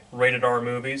like? Rated R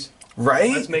movies.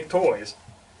 Right? Let's make toys.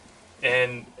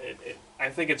 And I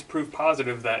think it's proof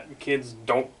positive that kids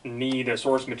don't need a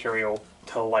source material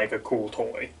to like a cool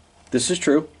toy. This is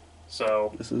true.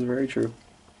 So this is very true.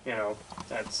 You know,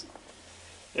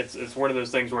 it's one of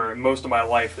those things where most of my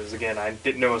life is, again, I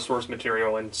didn't know a source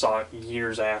material and saw it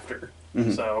years after.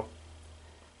 Mm-hmm. So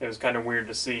it was kind of weird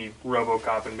to see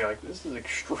RoboCop and be like, this is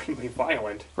extremely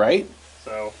violent. Right?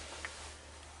 So,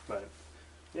 but...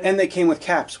 Yeah. And they came with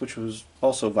caps, which was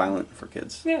also violent for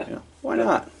kids. Yeah. You know, why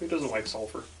not? Who doesn't like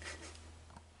sulfur?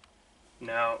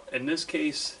 Now, in this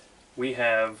case, we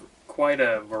have quite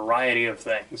a variety of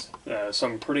things.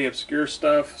 Some pretty obscure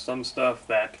stuff, some stuff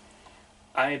that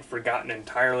I had forgotten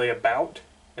entirely about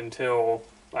until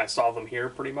I saw them here,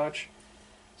 pretty much.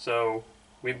 So,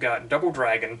 we've got Double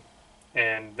Dragon,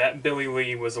 and that Billy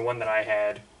Lee was the one that I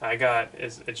had. I got,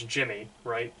 it's Jimmy,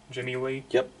 right? Jimmy Lee?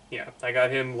 Yep. Yeah, I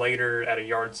got him later at a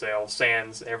yard sale,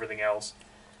 sans everything else.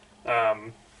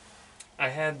 I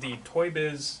had the Toy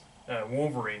Biz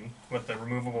Wolverine with the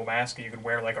removable mask you could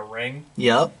wear like a ring.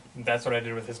 Yep. That's what I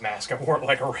did with his mask. I wore it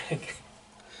like a ring.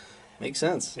 Makes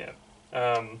sense.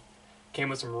 Yeah. Came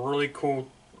with some really cool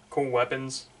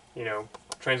weapons. You know,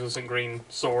 translucent green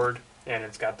sword, and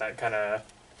it's got that kind of,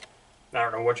 I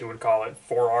don't know what you would call it,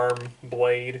 forearm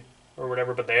blade or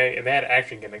whatever. But they had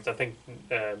action gimmicks. I think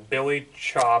Billy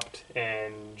chopped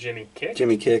and Jimmy kicked.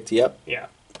 Jimmy kicked. Yep. Yeah.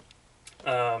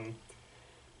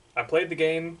 I played the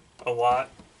game a lot.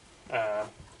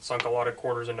 Sunk a lot of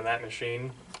quarters into that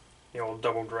machine, the old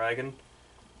Double Dragon,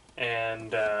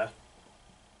 and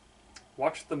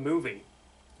watched the movie,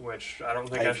 which I don't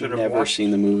think I should have watched. I've never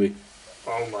seen the movie.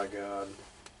 Oh my god.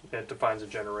 It defines a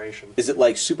generation. Is it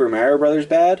like Super Mario Brothers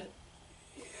bad?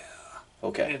 Yeah.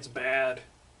 Okay. It's bad.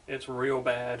 It's real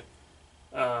bad.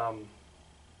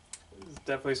 It's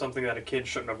definitely something that a kid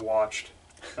shouldn't have watched.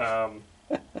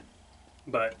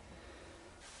 But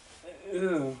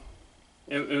it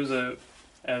was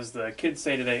as the kids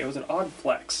say today, it was an odd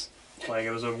flex. Like,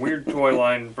 it was a weird toy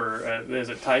line for, is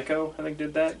it Tycho, I think,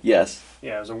 did that? Yes.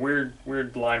 Yeah, it was a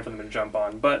weird line for them to jump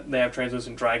on. But they have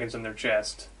translucent dragons in their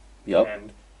chest. Yep.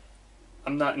 And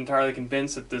I'm not entirely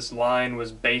convinced that this line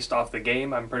was based off the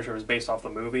game. I'm pretty sure it was based off the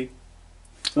movie.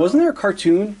 Wasn't there a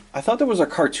cartoon? I thought there was a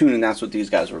cartoon, and that's what these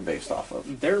guys were based off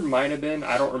of. There might have been.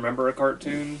 I don't remember a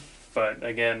cartoon. But,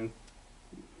 again,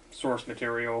 source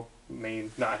material may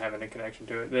not have any connection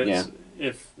to it. Yeah.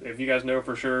 If you guys know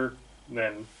for sure,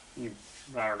 then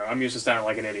I don't know. I'm used to sounding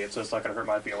like an idiot, so it's not going to hurt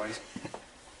my feelings.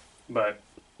 But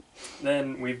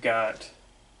then we've got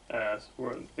the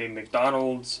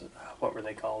McDonald's. What were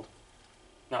they called?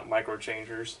 Not micro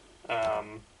changers.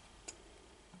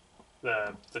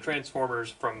 The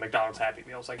Transformers from McDonald's Happy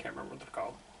Meals. I can't remember what they're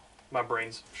called. My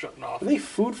brain's shutting off. Are they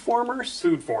food formers?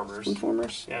 Food formers. Food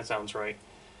formers? Yeah, that sounds right.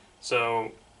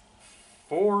 So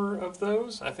 4 of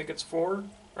those. I think it's 4.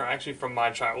 Or actually from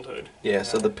my childhood. Yeah,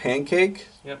 so the pancake.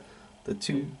 Yep. The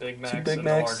two Big Macs, two Big and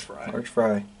Macs, the large fry. Large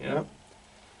fry. Yep.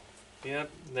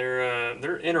 Yep.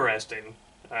 They're interesting.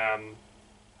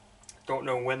 Don't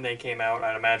know when they came out.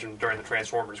 I'd imagine during the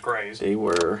Transformers craze. They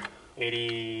were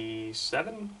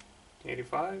 87?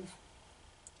 85?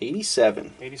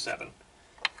 87. 87.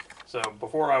 So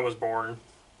before I was born,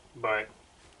 but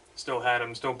still had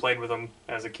them, still played with them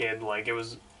as a kid. Like, it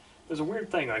was a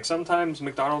weird thing. Like, sometimes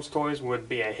McDonald's toys would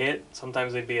be a hit,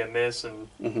 sometimes they'd be a miss, and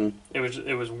it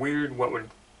was weird what would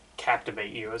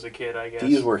captivate you as a kid, I guess.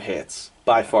 These were hits.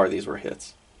 By far, these were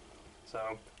hits.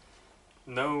 So,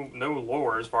 no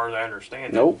lore as far as I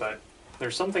understand Nope. it, but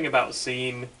there's something about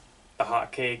seeing the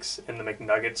hotcakes in the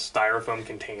McNuggets styrofoam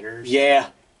containers. Yeah.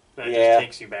 That Yeah. just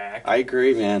takes you back. I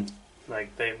agree, man.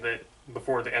 Like, they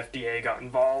before the FDA got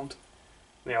involved,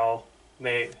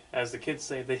 they as the kids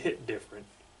say, they hit different.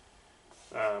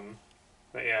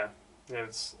 But yeah,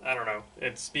 I don't know.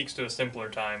 It speaks to a simpler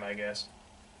time, I guess.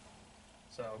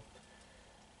 So,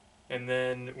 and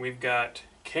then we've got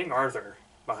King Arthur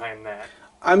behind that.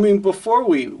 I mean, before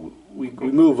we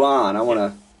move on, I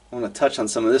want to touch on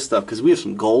some of this stuff because we have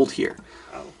some gold here.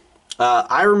 Oh.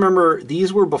 I remember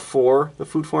these were before the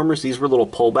food formers. These were little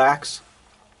pullbacks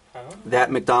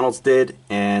that McDonald's did,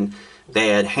 and they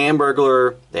had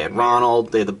Hamburglar, they had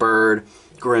Ronald, they had the Bird,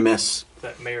 Grimace.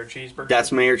 That Mayor Cheeseburger?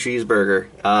 That's Mayor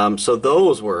Cheeseburger. So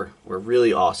those were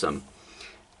really awesome.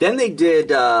 Then they did,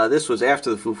 this was after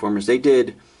the food formers, they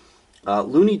did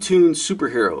Looney Tunes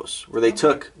superheroes, where they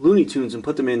took Looney Tunes and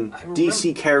put them in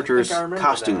DC characters'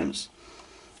 costumes.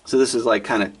 That. So this is like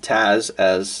kind of Taz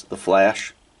as the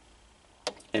Flash,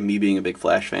 and me being a big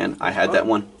Flash fan, I had that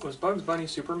one. Was Bugs Bunny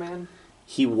Superman?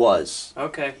 He was.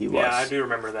 Okay. He was. Yeah, I do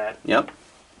remember that. Yep.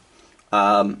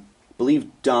 Believe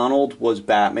Donald was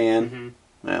Batman.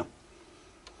 Yeah.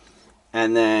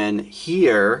 And then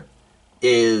here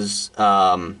is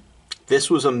this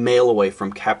was a mail away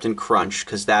from Captain Crunch,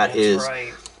 because that's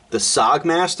right. The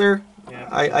Sogmaster. Yeah.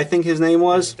 I think his name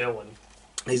was. He's a villain.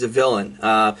 He's a villain.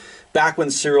 Back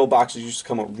when cereal boxes used to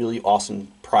come with really awesome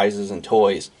prizes and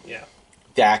toys. Yeah.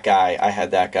 That guy, I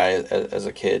had that guy as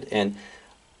a kid, and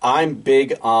I'm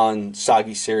big on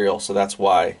soggy cereal, so that's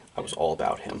why I was all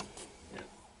about him. Yeah.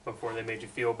 Before they made you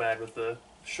feel bad with the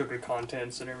sugar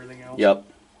contents and everything else. Yep.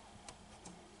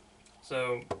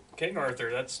 So, King Arthur,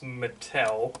 that's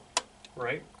Mattel,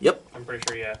 right? Yep. I'm pretty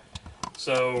sure, yeah.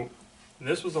 So,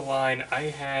 this was a line I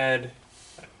had.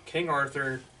 King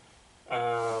Arthur,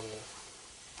 what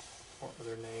were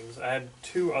their names? I had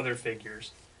 2 other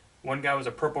figures. One guy was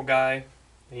a purple guy.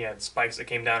 He had spikes that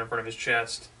came down in front of his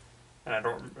chest.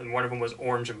 And one of them was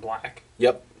orange and black.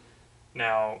 Yep.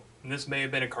 Now, this may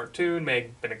have been a cartoon, may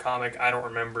have been a comic, I don't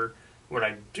remember. What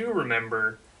I do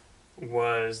remember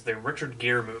was the Richard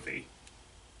Gere movie.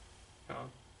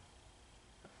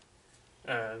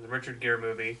 The Richard Gere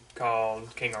movie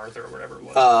called King Arthur or whatever it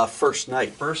was. First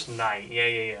Night. First Night,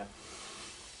 yeah.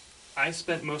 I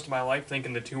spent most of my life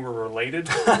thinking the two were related.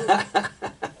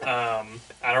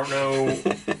 I don't know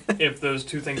if those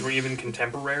two things were even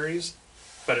contemporaries,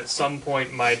 but at some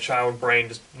point my child brain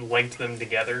just linked them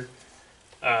together.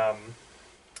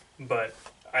 But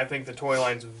I think the toy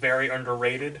line's very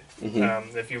underrated.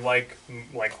 If you like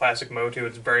classic Motu,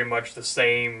 it's very much the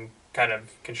same kind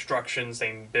of construction,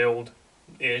 same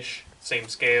build-ish, same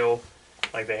scale.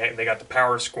 Like they got the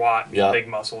power squat, and big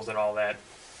muscles and all that.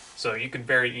 So you could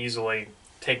very easily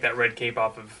take that red cape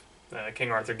off of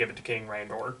King Arthur, give it to King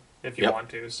Randor if you want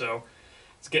to. So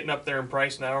it's getting up there in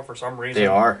price now for some reason.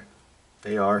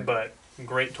 They are. But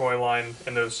great toy line,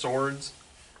 and those swords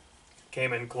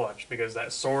came in clutch because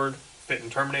that sword fit in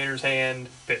Terminator's hand,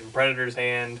 fit in Predator's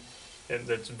hand.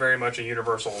 It's very much a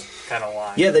universal kind of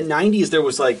line. Yeah, the 90s there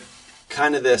was like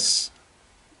kind of this,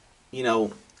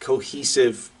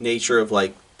 cohesive nature of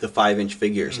like the 5-inch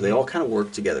figures. So they all kind of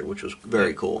work together, which was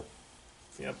very cool.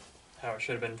 Yep. How it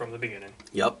should have been from the beginning.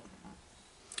 Yep.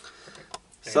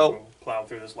 So So, we'll plow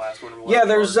through this last one. yeah,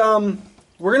 there's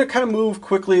we're gonna kind of move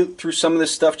quickly through some of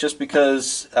this stuff just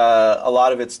because a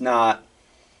lot of it's not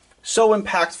so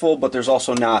impactful, but there's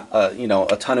also not you know,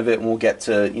 a ton of it. And we'll get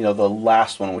to, you know, the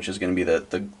last one, which is going to be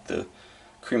the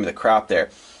cream of the crop there.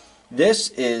 This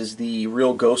is the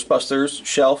real Ghostbusters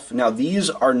shelf. Now these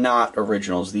are not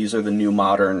originals. These are the new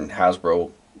modern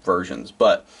Hasbro versions.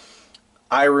 But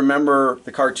I remember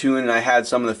the cartoon, and I had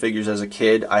some of the figures as a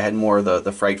kid. I had more of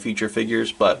the Fright feature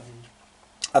figures, but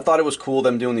I thought it was cool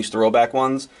them doing these throwback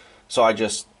ones. So I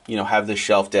just, you know, have this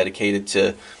shelf dedicated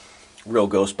to real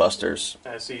Ghostbusters.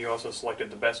 I see you also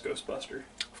selected the best Ghostbuster.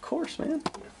 Of course, man.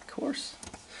 Of course.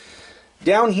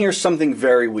 Down here's something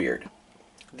very weird.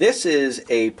 This is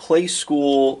a Play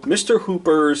School Mr.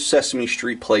 Hooper's Sesame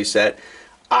Street playset.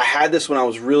 I had this when I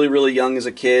was really, really young as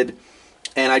a kid,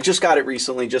 and I just got it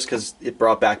recently just because it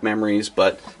brought back memories.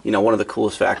 But, you know, one of the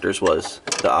coolest factors was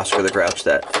the Oscar the Grouch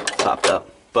that popped up.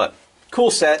 But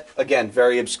cool set. Again,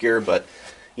 very obscure, but,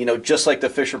 you know, just like the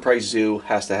Fisher-Price Zoo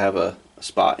has to have a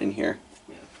spot in here.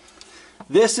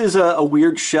 This is a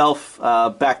weird shelf.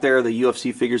 Back there, the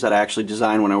UFC figures that I actually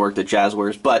designed when I worked at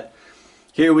Jazzwares. But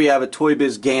here we have a Toy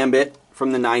Biz Gambit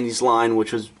from the 90s line,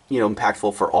 which was, you know,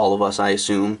 impactful for all of us, I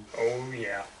assume. Oh,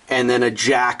 yeah. And then a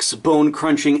Jax Bone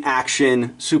Crunching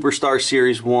Action Superstar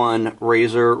Series 1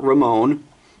 Razor Ramon.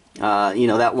 You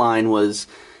know, that line was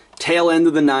tail end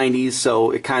of the 90s,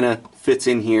 so it kind of fits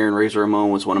in here. And Razor Ramon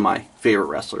was one of my favorite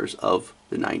wrestlers of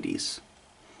the 90s.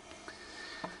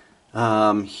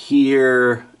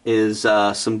 Here is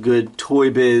some good Toy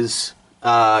Biz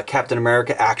Captain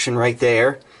America action right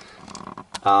there.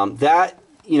 That,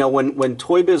 you know, when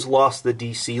Toy Biz lost the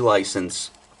DC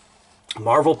license,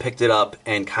 Marvel picked it up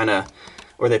and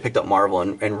or they picked up Marvel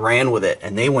and ran with it,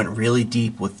 and they went really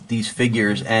deep with these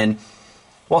figures. And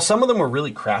while some of them were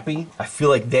really crappy, I feel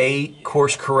like they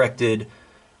course corrected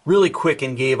really quick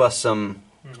and gave us some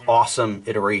awesome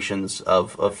iterations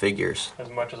of figures. As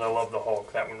much as I love the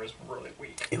Hulk, that one was really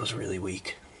weak. It was really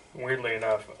weak. Weirdly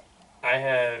enough, I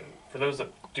had, for those that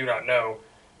do not know,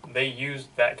 they used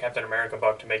that Captain America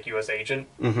buck to make U.S. Agent,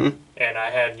 and I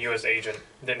had U.S. Agent,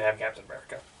 didn't have Captain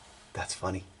America. That's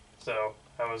funny. So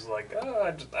I was like, oh,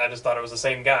 I just thought it was the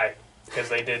same guy, because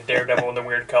they did Daredevil in the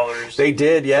weird colors. They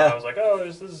did, yeah. So I was like, oh,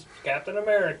 this is Captain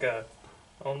America,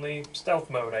 only stealth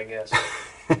mode, I guess.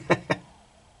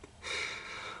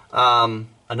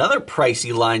 Another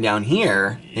pricey line down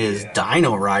here is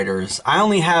Dino Riders. I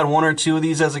only had one or two of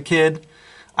these as a kid.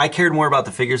 I cared more about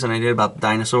the figures than I did about the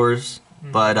dinosaurs.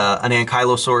 But an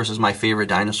Ankylosaurus is my favorite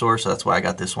dinosaur, so that's why I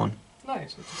got this one.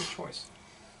 Nice, that's a good choice.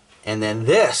 And then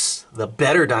this, the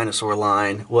better dinosaur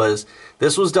line,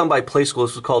 this was done by Play School.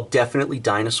 This was called Definitely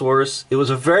Dinosaurs. It was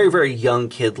a very, very young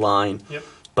kid line. Yep.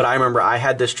 But I remember I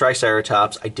had this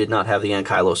Triceratops. I did not have the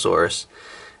Ankylosaurus.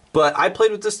 But I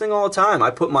played with this thing all the time. I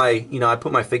put my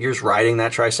figures riding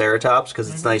that Triceratops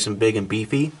because it's nice and big and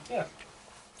beefy. Yeah.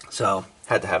 So,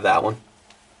 had to have that one.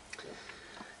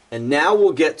 And now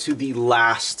we'll get to the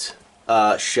last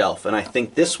shelf. And I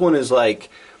think this one is like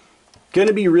going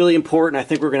to be really important. I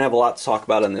think we're going to have a lot to talk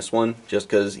about on this one. Just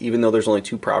because even though there's only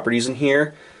 2 properties in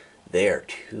here, they are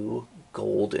 2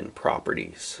 golden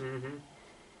properties.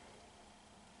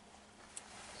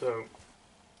 So,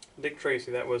 Dick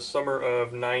Tracy, that was summer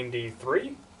of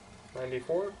 93?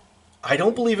 94? I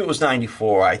don't believe it was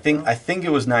 94. I think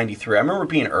it was 93. I remember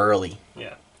being early.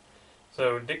 Yeah.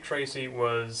 So Dick Tracy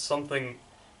was something.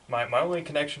 My only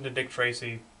connection to Dick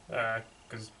Tracy,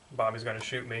 because Bobby's going to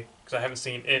shoot me, because I haven't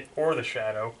seen it or The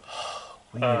Shadow.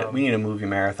 We need a movie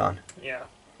marathon. Yeah.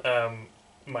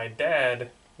 My dad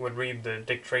would read the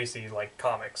Dick Tracy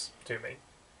comics to me.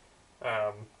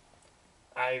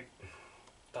 I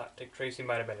thought Dick Tracy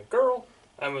might have been a girl.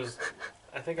 I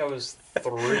think I was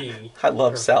 3. I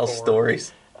love Sal's 4.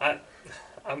 stories. I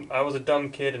was a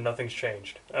dumb kid and nothing's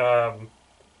changed.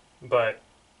 But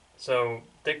so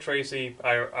Dick Tracy,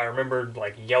 I remembered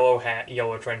yellow hat,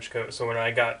 yellow trench coat. So when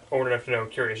I got old enough to know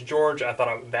Curious George, I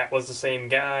thought that was the same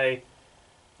guy.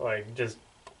 Just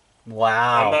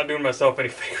wow. I'm not doing myself any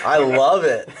favors. I love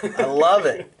it. I love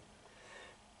it.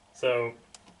 So,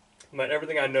 but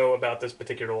everything I know about this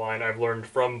particular line, I've learned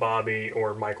from Bobby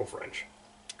or Michael French.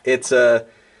 It's kind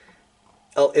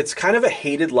of a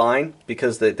hated line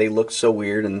because they look so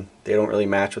weird and they don't really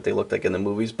match what they looked like in the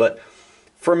movies. But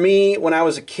for me, when I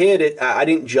was a kid, I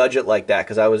didn't judge it like that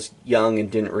because I was young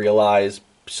and didn't realize.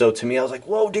 So to me, I was like,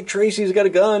 whoa, Dick Tracy's got a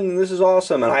gun, and this is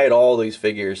awesome. And I had all these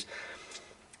figures.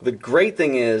 The great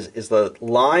thing is the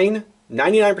line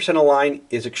 99% of the line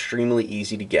is extremely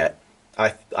easy to get.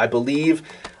 I believe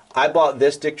I bought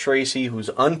this Dick Tracy, who's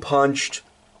unpunched,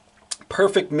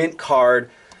 perfect mint card.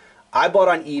 I bought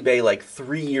on eBay like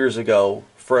 3 years ago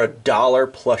for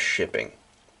 $1 plus shipping.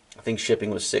 I think shipping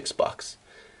was $6.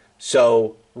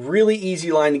 So really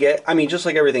easy line to get. I mean, just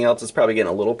like everything else, it's probably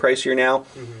getting a little pricier now.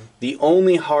 Mm-hmm. The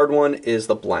only hard one is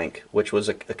the blank, which was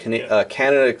a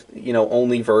Canada,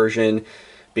 only version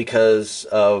because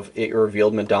of it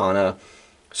revealed Madonna.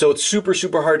 So it's super,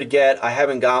 super hard to get. I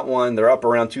haven't got one. They're up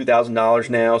around $2,000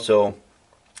 now, so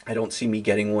I don't see me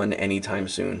getting one anytime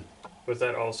soon. Was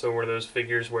that also one of those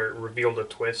figures where it revealed a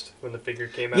twist when the figure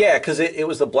came out? Yeah, because it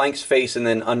was the blank's face, and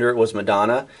then under it was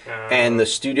Madonna. And the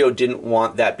studio didn't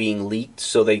want that being leaked,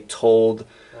 so they told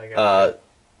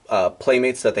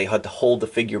Playmates that they had to hold the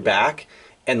figure back.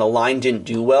 And the line didn't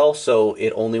do well, so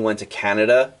it only went to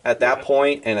Canada at that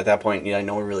point. And at that point,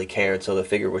 no one really cared, so the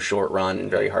figure was short run and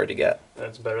very hard to get.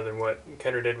 That's better than what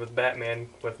Kenner did with Batman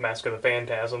with Mask of the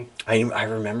Phantasm. I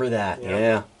remember that,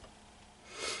 yeah.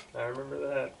 I remember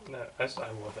that. No, I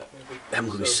love that movie. That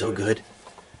movie's so good.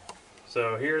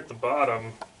 So here at the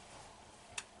bottom,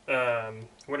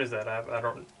 what is that? I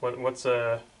don't. What's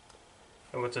a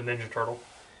Ninja Turtle?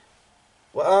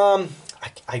 Well,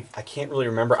 I can't really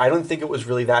remember. I don't think it was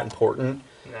really that important.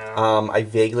 No. I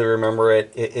vaguely remember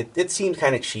it. It seemed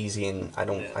kind of cheesy, and I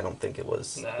don't think it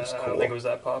was. No, it was cool. I don't think it was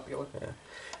that popular. Yeah.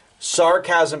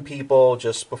 Sarcasm, people.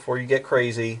 Just before you get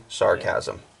crazy,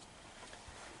 sarcasm. Yeah.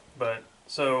 But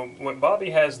so what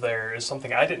Bobby has there is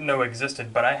something I didn't know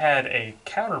existed, but I had a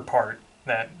counterpart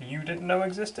that you didn't know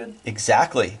existed.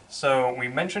 Exactly. So we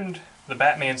mentioned the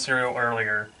Batman cereal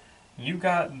earlier. You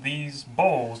got these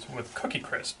bowls with Cookie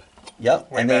Crisp.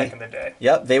 Yep. Way back in the day.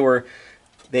 Yep. They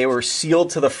were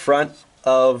sealed to the front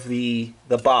of the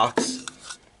box,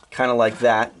 kind of like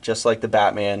that, just like the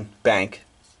Batman bank,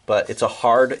 but it's a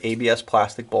hard ABS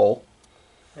plastic bowl.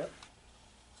 Yep.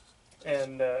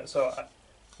 And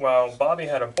while Bobby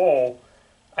had a bowl,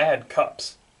 I had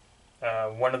cups.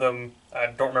 One of them, I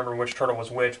don't remember which turtle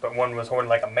was which, but one was holding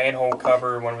like a manhole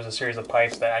cover, one was a series of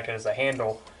pipes that acted as a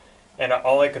handle. And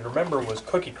all I could remember was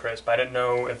Cookie Crisp. I didn't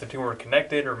know if the two were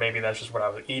connected, or maybe that's just what I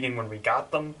was eating when we got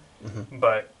them. Mm-hmm.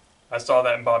 But I saw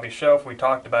that in Bobby's shelf. We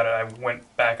talked about it. I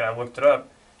went back and I looked it up.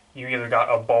 You either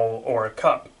got a bowl or a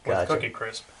cup with Cookie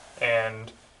Crisp.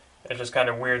 And it's just kind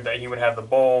of weird that he would have the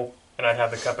bowl and I'd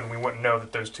have the cup, and we wouldn't know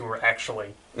that those two were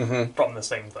actually from the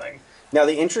same thing. Now,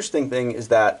 the interesting thing is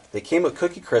that they came with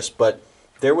Cookie Crisp, but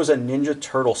there was a Ninja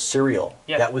Turtle cereal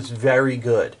that was very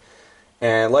good.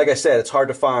 And like I said, it's hard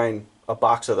to find a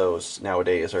box of those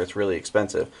nowadays, or it's really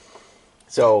expensive.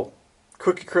 So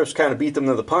Cookie Crisp kind of beat them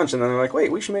to the punch, and then they're like,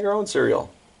 wait, we should make our own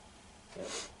cereal. Yeah.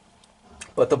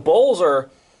 But the bowls are,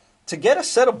 to get a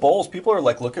set of bowls, people are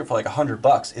like looking for like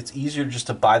 $100. It's easier just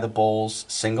to buy the bowls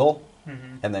single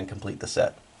and then complete the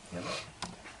set. Yep.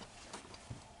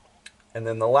 And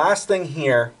then the last thing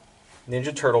here,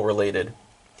 Ninja Turtle related,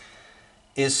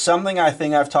 is something I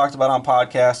think I've talked about on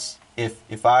podcasts.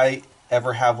 If I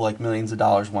ever have like millions of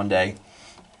dollars one day,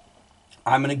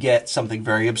 I'm going to get something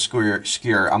very obscure.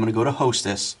 I'm going to go to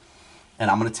Hostess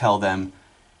and I'm going to tell them,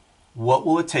 what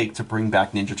will it take to bring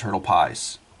back Ninja Turtle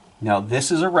pies? Now,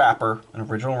 this is a wrapper, an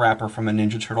original wrapper from a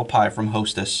Ninja Turtle pie from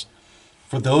Hostess.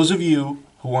 For those of you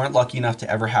who aren't lucky enough to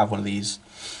ever have one of these,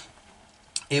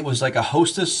 it was like a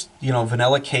Hostess,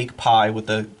 vanilla cake pie with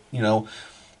the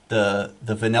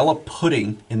vanilla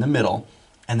pudding in the middle.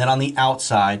 And then on the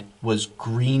outside was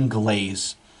green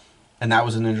glaze. And that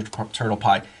was a Ninja Turtle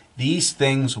pie. These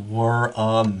things were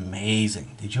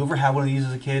amazing. Did you ever have one of these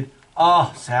as a kid?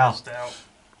 Oh, Sal.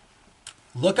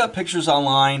 Look up pictures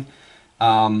online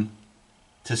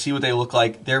to see what they look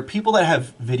like. There are people that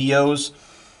have videos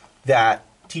that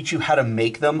teach you how to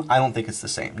make them. I don't think it's the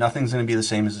same. Nothing's going to be the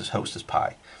same as this Hostess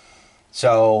pie.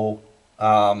 So,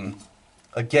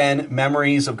 again,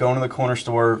 memories of going to the corner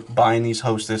store, buying these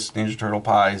Hostess Ninja Turtle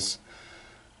pies.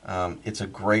 It's a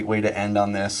great way to end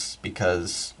on this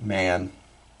because, man,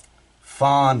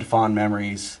 fond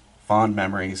memories.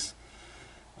 Again,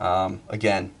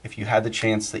 if you had the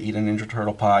chance to eat a Ninja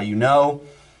Turtle pie,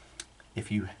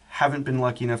 if you haven't been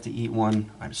lucky enough to eat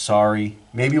one, I'm sorry.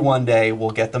 Maybe one day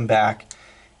we'll get them back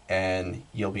and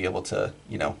you'll be able to,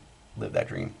 live that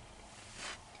dream.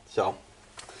 So,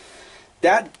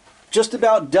 that just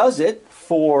about does it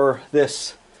for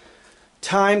this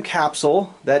time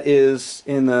capsule that is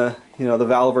in the, the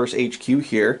Valaverse HQ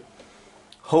here.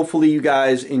 Hopefully you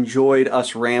guys enjoyed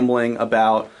us rambling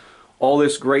about all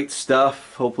this great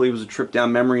stuff. Hopefully it was a trip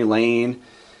down memory lane.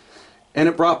 And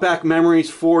it brought back memories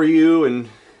for you, and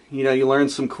you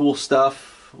learned some cool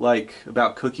stuff like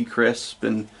about Cookie Crisp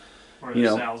and Or you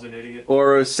know, Sal's an idiot.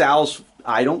 or Sal's,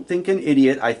 I don't think an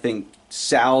idiot. I think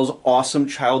Sal's awesome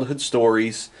childhood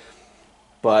stories.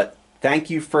 But thank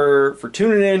you for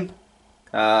tuning in.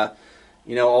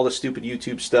 You know, all the stupid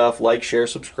YouTube stuff, like, share,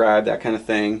 subscribe, that kind of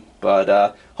thing.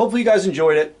 But hopefully you guys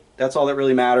enjoyed it. That's all that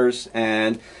really matters.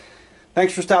 And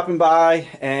thanks for stopping by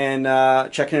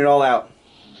and checking it all out.